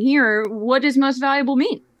talking here, what does most valuable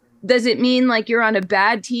mean? Does it mean like you're on a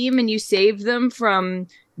bad team and you save them from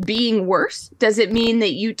being worse? Does it mean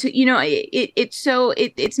that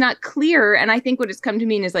it's not clear? And I think what it's come to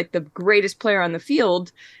mean is like the greatest player on the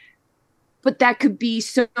field, but that could be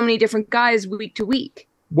so many different guys week to week.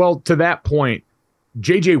 Well, to that point,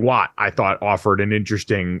 JJ Watt, I thought, offered an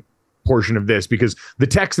interesting portion of this, because the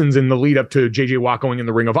Texans, in the lead up to JJ Watt going in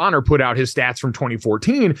the Ring of Honor, put out his stats from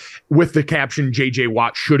 2014 with the caption JJ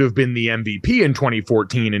Watt should have been the MVP in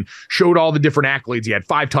 2014, and showed all the different accolades. He had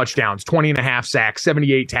 5 touchdowns, 20.5 sacks,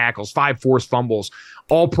 78 tackles, 5 forced fumbles,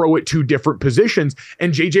 all pro at 2 different positions.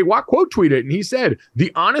 And JJ Watt quote tweeted, and he said,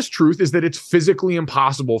 the honest truth is that it's physically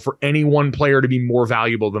impossible for any one player to be more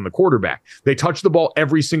valuable than the quarterback. They touch the ball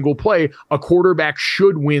every single play. A quarterback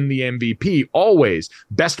should win the MVP always.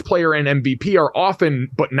 Best player and MVP are often,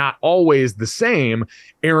 but not always, the same.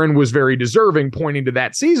 Aaron was very deserving, pointing to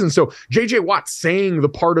that season. So JJ Watt saying the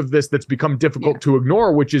part of this that's become difficult to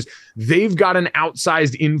ignore, which is they've got an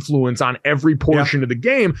outsized influence on every portion of the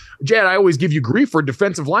game. Jed, I always give you grief for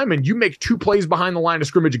defensive lineman. You make 2 plays behind the line of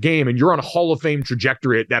scrimmage a game, and you're on a Hall of Fame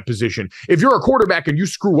trajectory at that position. If you're a quarterback and you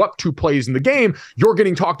screw up 2 plays in the game, you're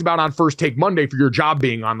getting talked about on First Take Monday for your job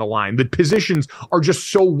being on the line. The positions are just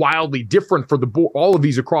so wildly different for the all of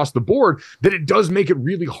these across the board that it does make it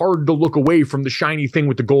really hard to look away from the shiny thing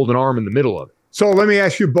with the golden arm in the middle of it. So let me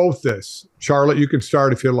ask you both this. Charlotte, you can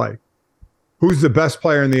start if you like. Who's the best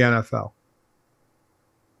player in the NFL?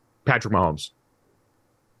 Patrick Mahomes.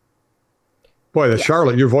 Boy,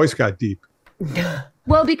 Charlotte, your voice got deep.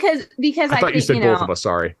 Well, because I thought you said both of us.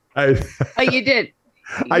 Sorry. Oh, you did.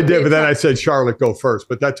 I did, but then I said Charlotte go first,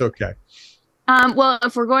 but that's okay. Well,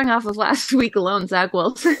 if we're going off of last week alone, Zach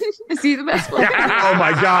Wilson, is he the best player? Oh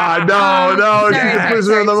my God, no, he's the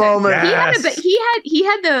prisoner of the moment.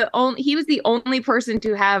 He was the only person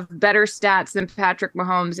to have better stats than Patrick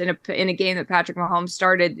Mahomes in a game that Patrick Mahomes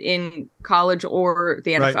started in college or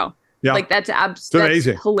the NFL. Right. Yeah. Like that's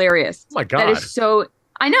amazing, hilarious. Oh my God, that is so.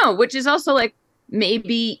 I know, which is also like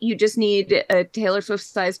maybe you just need a Taylor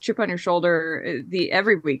Swift-sized chip on your shoulder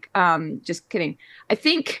every week. Just kidding. I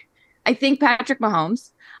think Patrick Mahomes.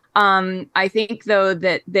 I think, though,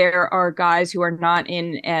 that there are guys who are not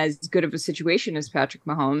in as good of a situation as Patrick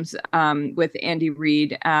Mahomes with Andy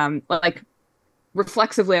Reid. Like,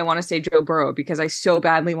 reflexively, I want to say Joe Burrow, because I so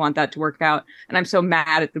badly want that to work out. And I'm so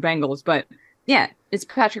mad at the Bengals. But, yeah, it's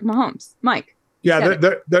Patrick Mahomes. Mike. Yeah,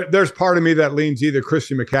 there's part of me that leans either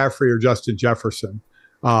Christian McCaffrey or Justin Jefferson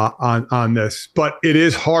on this. But it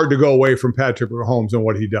is hard to go away from Patrick Mahomes and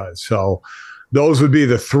what he does. So those would be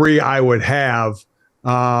the 3 I would have.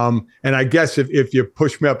 And I guess if you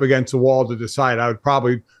push me up against the wall to decide, I would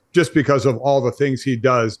probably, just because of all the things he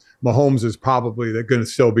does, Mahomes is probably going to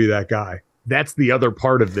still be that guy. That's the other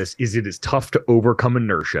part of this, is it is tough to overcome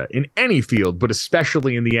inertia in any field, but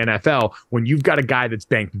especially in the NFL, when you've got a guy that's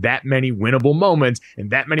banked that many winnable moments and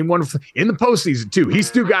that many wonderful in the postseason too. He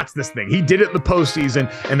still got this thing. He did it in the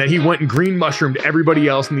postseason, and then he went and green mushroomed everybody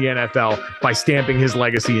else in the NFL by stamping his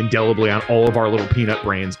legacy indelibly on all of our little peanut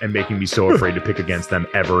brains and making me so afraid to pick against them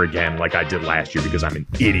ever again, like I did last year, because I'm an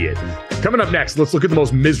idiot. Coming up next, let's look at the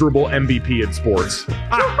most miserable MVP in sports.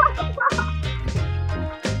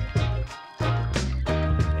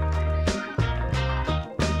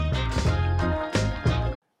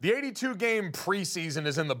 The 82-game preseason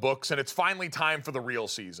is in the books, and it's finally time for the real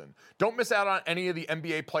season. Don't miss out on any of the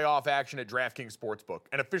NBA playoff action at DraftKings Sportsbook,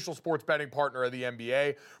 an official sports betting partner of the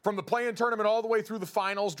NBA. From the play-in tournament all the way through the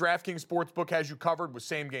finals, DraftKings Sportsbook has you covered with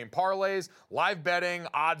same-game parlays, live betting,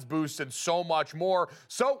 odds boosts, and so much more.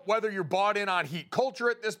 So whether you're bought in on Heat culture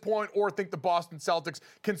at this point or think the Boston Celtics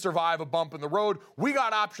can survive a bump in the road, we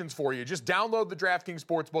got options for you. Just download the DraftKings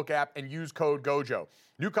Sportsbook app and use code GOJO.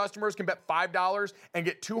 New customers can bet $5 and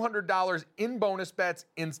get $200 in bonus bets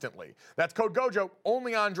instantly. That's code GOJO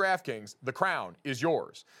only on DraftKings. The crown is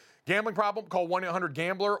yours. Gambling problem? Call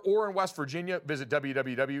 1-800-GAMBLER, or in West Virginia, visit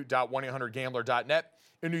www.1800gambler.net.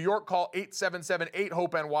 In New York, call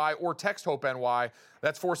 877-8-HOPE-NY or text HOPE-NY.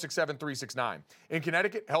 That's 467-369. In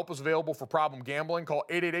Connecticut, help is available for problem gambling. Call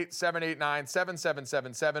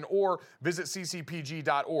 888-789-7777 or visit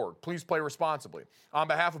ccpg.org. Please play responsibly. On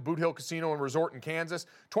behalf of Boot Hill Casino and Resort in Kansas,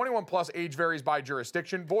 21 plus, age varies by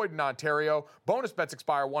jurisdiction, void in Ontario. Bonus bets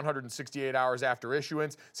expire 168 hours after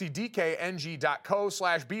issuance. See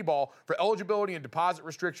dkng.co/bball for eligibility and deposit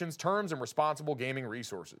restrictions, terms, and responsible gaming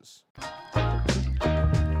resources.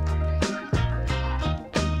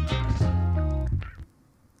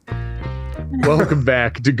 Welcome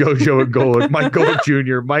back to Gojo and Golick. Mike Golick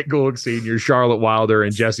Jr., Mike Golick Sr., Charlotte Wilder,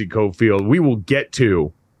 and Jesse Cofield. We will get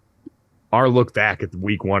to our look back at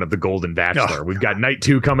week one of the Golden Bachelor. We've got night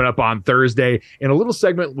 2 coming up on Thursday, and a little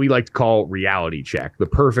segment we like to call Reality Check, the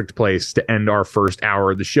perfect place to end our first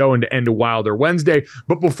hour of the show and to end a Wilder Wednesday.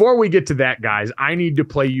 But before we get to that, guys, I need to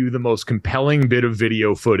play you the most compelling bit of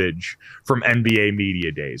video footage from NBA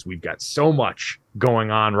Media Days. We've got so much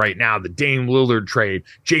going on right now. The Dame Lillard trade,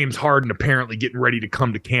 James Harden apparently getting ready to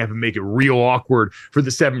come to camp and make it real awkward for the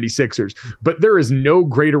 76ers. But there is no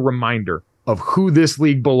greater reminder of who this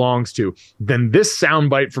league belongs to than this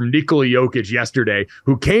soundbite from Nikola Jokic yesterday,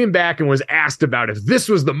 who came back and was asked about if this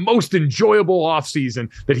was the most enjoyable offseason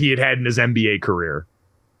that he had in his NBA career.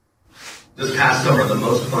 This past summer, the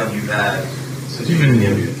most fun you've had since you've been in the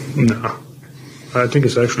NBA? No, I think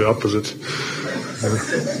it's actually opposite.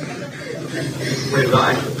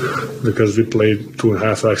 Why? Because we played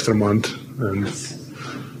 2.5 extra months and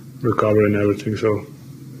recovered and everything, so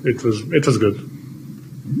it was good.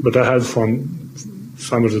 But I had fun.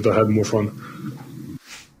 Summers that I had more fun.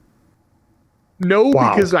 No,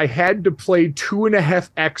 because I had to play 2.5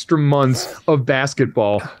 extra months of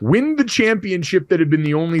basketball, win the championship that had been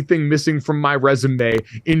the only thing missing from my resume,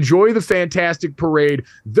 enjoy the fantastic parade.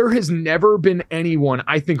 There has never been anyone,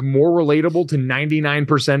 I think, more relatable to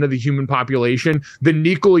 99% of the human population than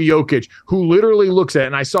Nikola Jokic, who literally looks at it.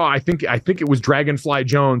 And I think it was Dragonfly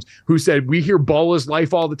Jones who said, we hear ball is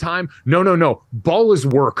life all the time. No. Ball is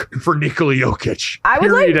work for Nikola Jokic.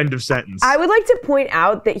 Period. End of sentence. I would like to point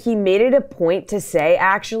out that he made it a point to say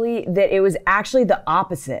actually that it was actually the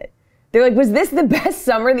opposite. They're like, was this the best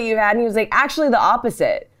summer that you've had? And he was like, actually the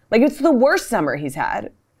opposite. Like, it's the worst summer he's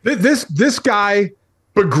had. This guy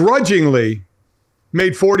begrudgingly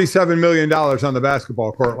made $47 million on the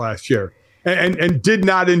basketball court last year and did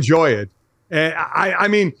not enjoy it. And I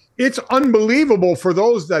mean, it's unbelievable for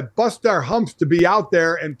those that bust their humps to be out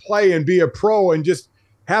there and play and be a pro and just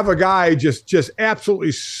have a guy just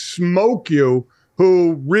absolutely smoke you,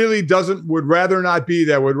 who really would rather not be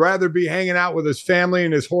there, would rather be hanging out with his family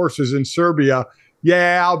and his horses in Serbia.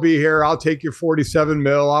 Yeah, I'll be here. I'll take your 47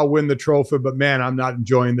 mil. I'll win the trophy. But man, I'm not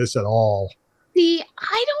enjoying this at all. See,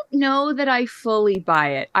 I don't know that I fully buy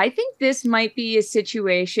it. I think this might be a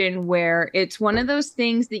situation where it's one of those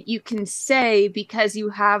things that you can say because you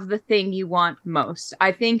have the thing you want most.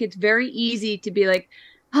 I think it's very easy to be like,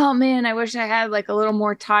 oh man, I wish I had like a little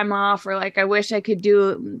more time off, or like I wish I could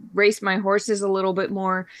race my horses a little bit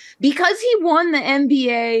more, because he won the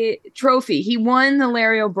NBA trophy. He won the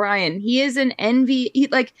Larry O'Brien. He is an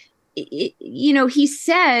he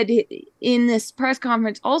said in this press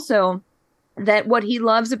conference also that what he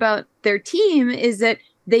loves about their team is that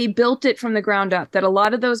they built it from the ground up, that a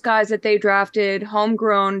lot of those guys that they drafted,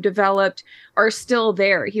 homegrown, developed, are still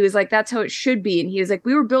there. He was like, that's how it should be. And he was like,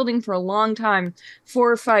 we were building for a long time,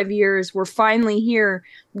 4 or 5 years. We're finally here.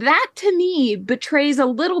 That to me betrays a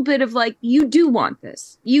little bit of like, you do want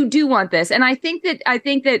this. You do want this. And I think that,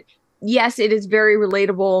 yes, it is very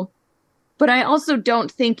relatable. But I also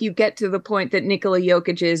don't think you get to the point that Nikola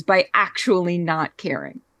Jokic is by actually not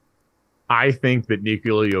caring. I think that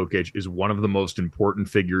Nikola Jokic is one of the most important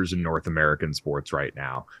figures in North American sports right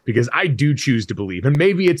now, because I do choose to believe, and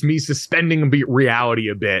maybe it's me suspending reality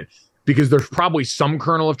a bit, because there's probably some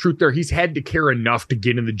kernel of truth there. He's had to care enough to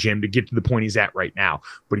get in the gym to get to the point he's at right now,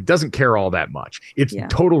 but he doesn't care all that much. It's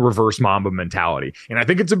total reverse Mamba mentality. And I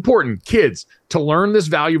think it's important, kids, to learn this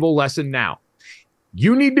valuable lesson now.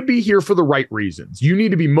 you need to be here for the right reasons. You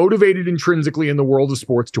need to be motivated intrinsically in the world of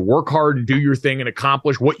sports to work hard and do your thing and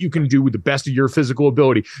accomplish what you can do with the best of your physical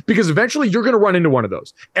ability, because eventually you're going to run into one of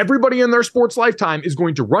those. Everybody in their sports lifetime is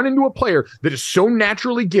going to run into a player that is so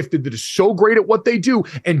naturally gifted, that is so great at what they do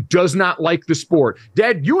and does not like the sport.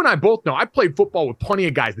 Dad, you and I both know I played football with plenty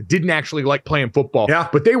of guys that didn't actually like playing football,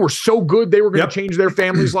 but they were so good they were going to change their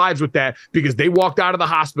families' lives with that because they walked out of the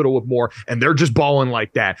hospital with more and they're just balling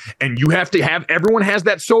like that. And you have to have, everyone has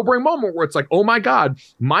that sobering moment where it's like, oh my God,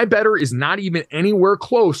 my better is not even anywhere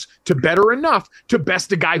close to better enough to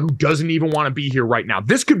best a guy who doesn't even want to be here right now.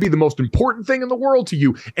 This could be the most important thing in the world to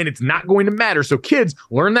you, and it's not going to matter. So kids,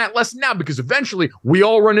 learn that lesson now, because eventually we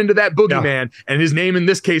all run into that boogeyman, and his name in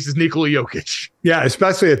this case is Nikola Jokic. Yeah,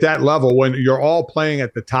 especially at that level when you're all playing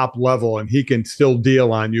at the top level and he can still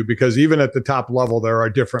deal on you, because even at the top level, there are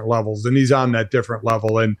different levels and he's on that different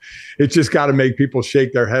level. And it's just got to make people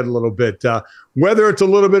shake their head a little bit. Whether it's a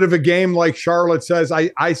little bit of a game like Charlotte says,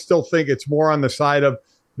 I still think it's more on the side of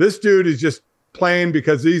this dude is just playing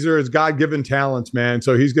because these are his God-given talents, man.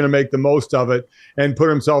 So he's going to make the most of it and put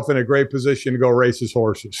himself in a great position to go race his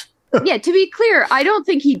horses. Yeah, to be clear, I don't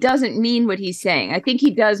think he doesn't mean what he's saying. I think he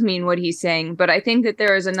does mean what he's saying, but I think that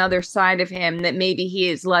there is another side of him that maybe he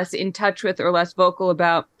is less in touch with or less vocal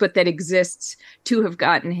about, but that exists to have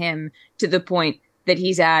gotten him to the point that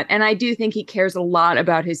he's at. And I do think he cares a lot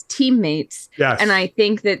about his teammates. Yes. And I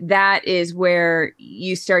think that that is where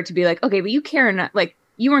you start to be like, okay, but you care enough. Like,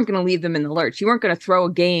 you weren't going to leave them in the lurch. You weren't going to throw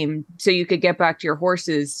a game so you could get back to your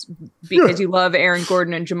horses because you love Aaron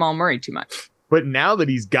Gordon and Jamal Murray too much. But now that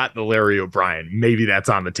he's got the Larry O'Brien, maybe that's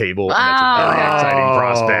on the table. And that's a very exciting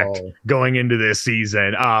prospect going into this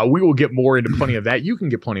season. We will get more into plenty of that. You can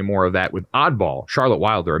get plenty more of that with Oddball, Charlotte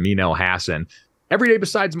Wilder, Amin El Hassan, every day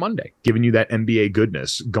besides Monday, giving you that NBA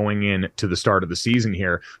goodness going into the start of the season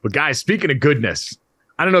here. But guys, speaking of goodness,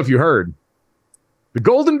 I don't know if you heard, the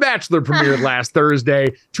Golden Bachelor premiered last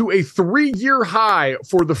Thursday to a 3-year high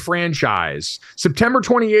for the franchise. September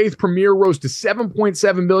 28th premiere rose to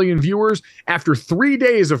 7.7 million viewers after 3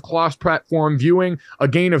 days of cross-platform viewing, a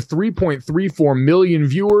gain of 3.34 million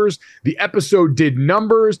viewers. The episode did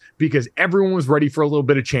numbers because everyone was ready for a little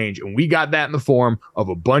bit of change, and we got that in the form of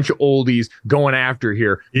a bunch of oldies going after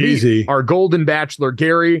here. Easy. Our Golden Bachelor,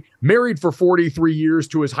 Gary, married for 43 years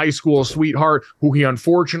to his high school sweetheart, who he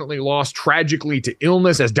unfortunately lost tragically to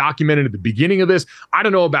illness, as documented at the beginning of this. I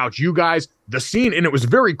don't know about you guys, the scene, and it was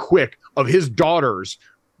very quick, of his daughters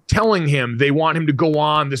telling him they want him to go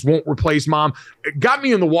on, this won't replace mom. It got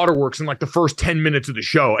me in the waterworks in like the first 10 minutes of the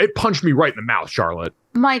show. It punched me right in the mouth, Charlotte.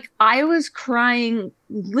 Mike, I was crying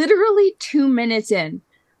literally 2 minutes in.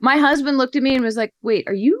 My husband looked at me and was like, wait,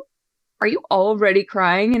 are you already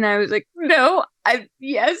crying? And I was like, no, I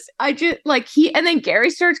just like and then Gary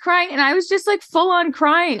starts crying and I was just like full on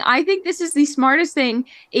crying. I think this is the smartest thing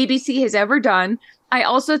ABC has ever done. I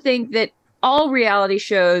also think that all reality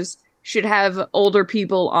shows should have older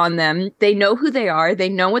people on them. They know who they are. They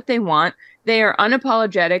know what they want. They are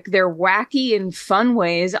unapologetic. They're wacky in fun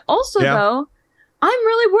ways. Also, though, I'm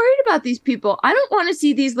really worried about these people. I don't want to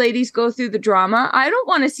see these ladies go through the drama. I don't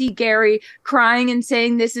want to see Gary crying and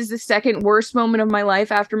saying this is the second worst moment of my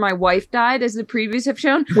life after my wife died, as the previews have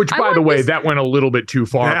shown. Which, by the way, that went a little bit too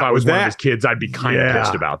far. If I was one of his kids, I'd be kind of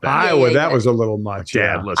pissed about that. That was a little much.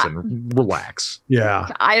 Dad, listen, relax. Yeah.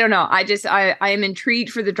 I don't know. I am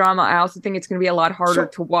intrigued for the drama. I also think it's going to be a lot harder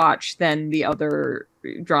to watch than the other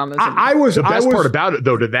dramas. The best part about it,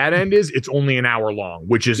 though, to that end, is it's only an hour long,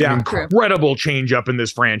 which is an incredible change up in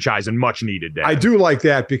this franchise and much needed. Dad. I do like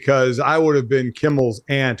that, because I would have been Kimmel's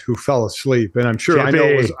aunt who fell asleep, and I'm sure I know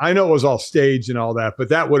it was all staged and all that, but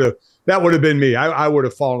that would have been me. I would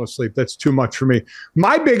have fallen asleep. That's too much for me.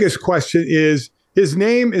 My biggest question is, his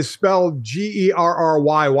name is spelled Gerry.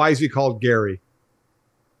 Why is he called Gary?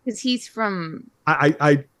 Because he's from.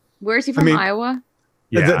 Where is he from? Iowa.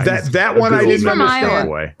 Yeah, that one I didn't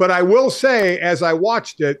understand. But I will say, as I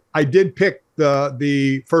watched it, I did pick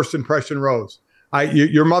the first impression rose.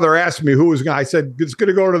 Your mother asked me who was going. I said it's going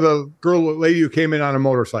to go to the lady who came in on a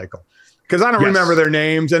motorcycle, because I don't remember their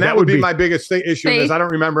names, and that would be my biggest issue. Is I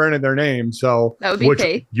don't remember any of their names. So that would be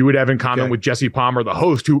Faith. You would have in common with Jesse Palmer, the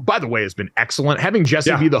host, who, by the way, has been excellent. Having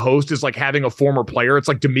Jesse be the host is like having a former player. It's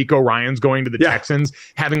like D'Amico Ryans going to the Texans,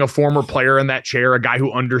 having a former player in that chair, a guy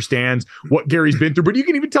who understands what Gary's been through. But you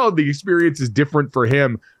can even tell the experience is different for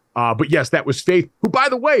him. But yes, that was Faith, who, by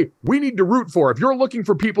the way, we need to root for. If you're looking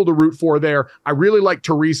for people to root for there, I really like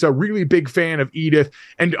Teresa, really big fan of Edith.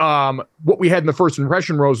 And what we had in the first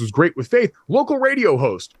impression, Rose, was great with Faith. Local radio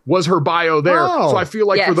host was her bio there. So I feel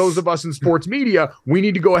like for those of us in sports media, we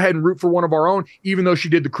need to go ahead and root for one of our own, even though she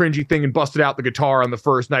did the cringy thing and busted out the guitar on the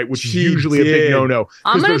first night, which is usually a big no-no.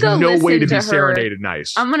 Because there's no way to be serenaded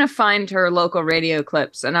nice. I'm going to find her local radio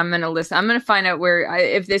clips, and I'm going to listen. I'm going to find out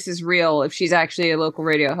if this is real, if she's actually a local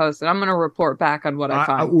radio host, and I'm going to report back on what I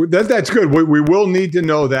find. That's good. We will need to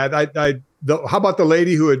know that. How about the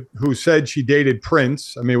lady who said she dated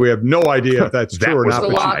Prince? I mean, we have no idea if that's true or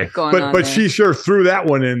not. But she sure threw that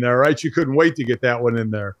one in there, right? She couldn't wait to get that one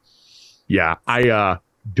in there. Yeah, I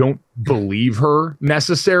don't believe her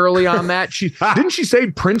necessarily on that. Didn't she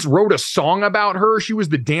say Prince wrote a song about her? She was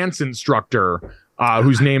the dance instructor,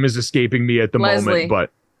 whose name is escaping me at the moment,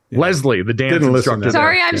 but. Yeah. Leslie, the dance instructor.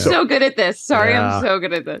 Sorry, I'm so good at this. I'm so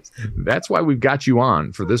good at this. That's why we've got you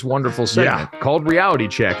on for this wonderful segment called Reality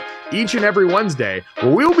Check each and every Wednesday,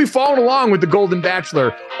 where we will be following along with the Golden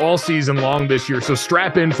Bachelor all season long this year. So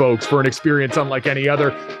strap in, folks, for an experience unlike any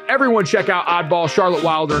other. Everyone check out Oddball, Charlotte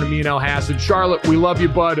Wilder, and Amin El-Hassan. Charlotte, we love you,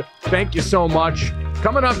 bud. Thank you so much.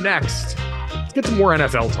 Coming up next, let's get some more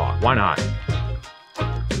NFL talk. Why not?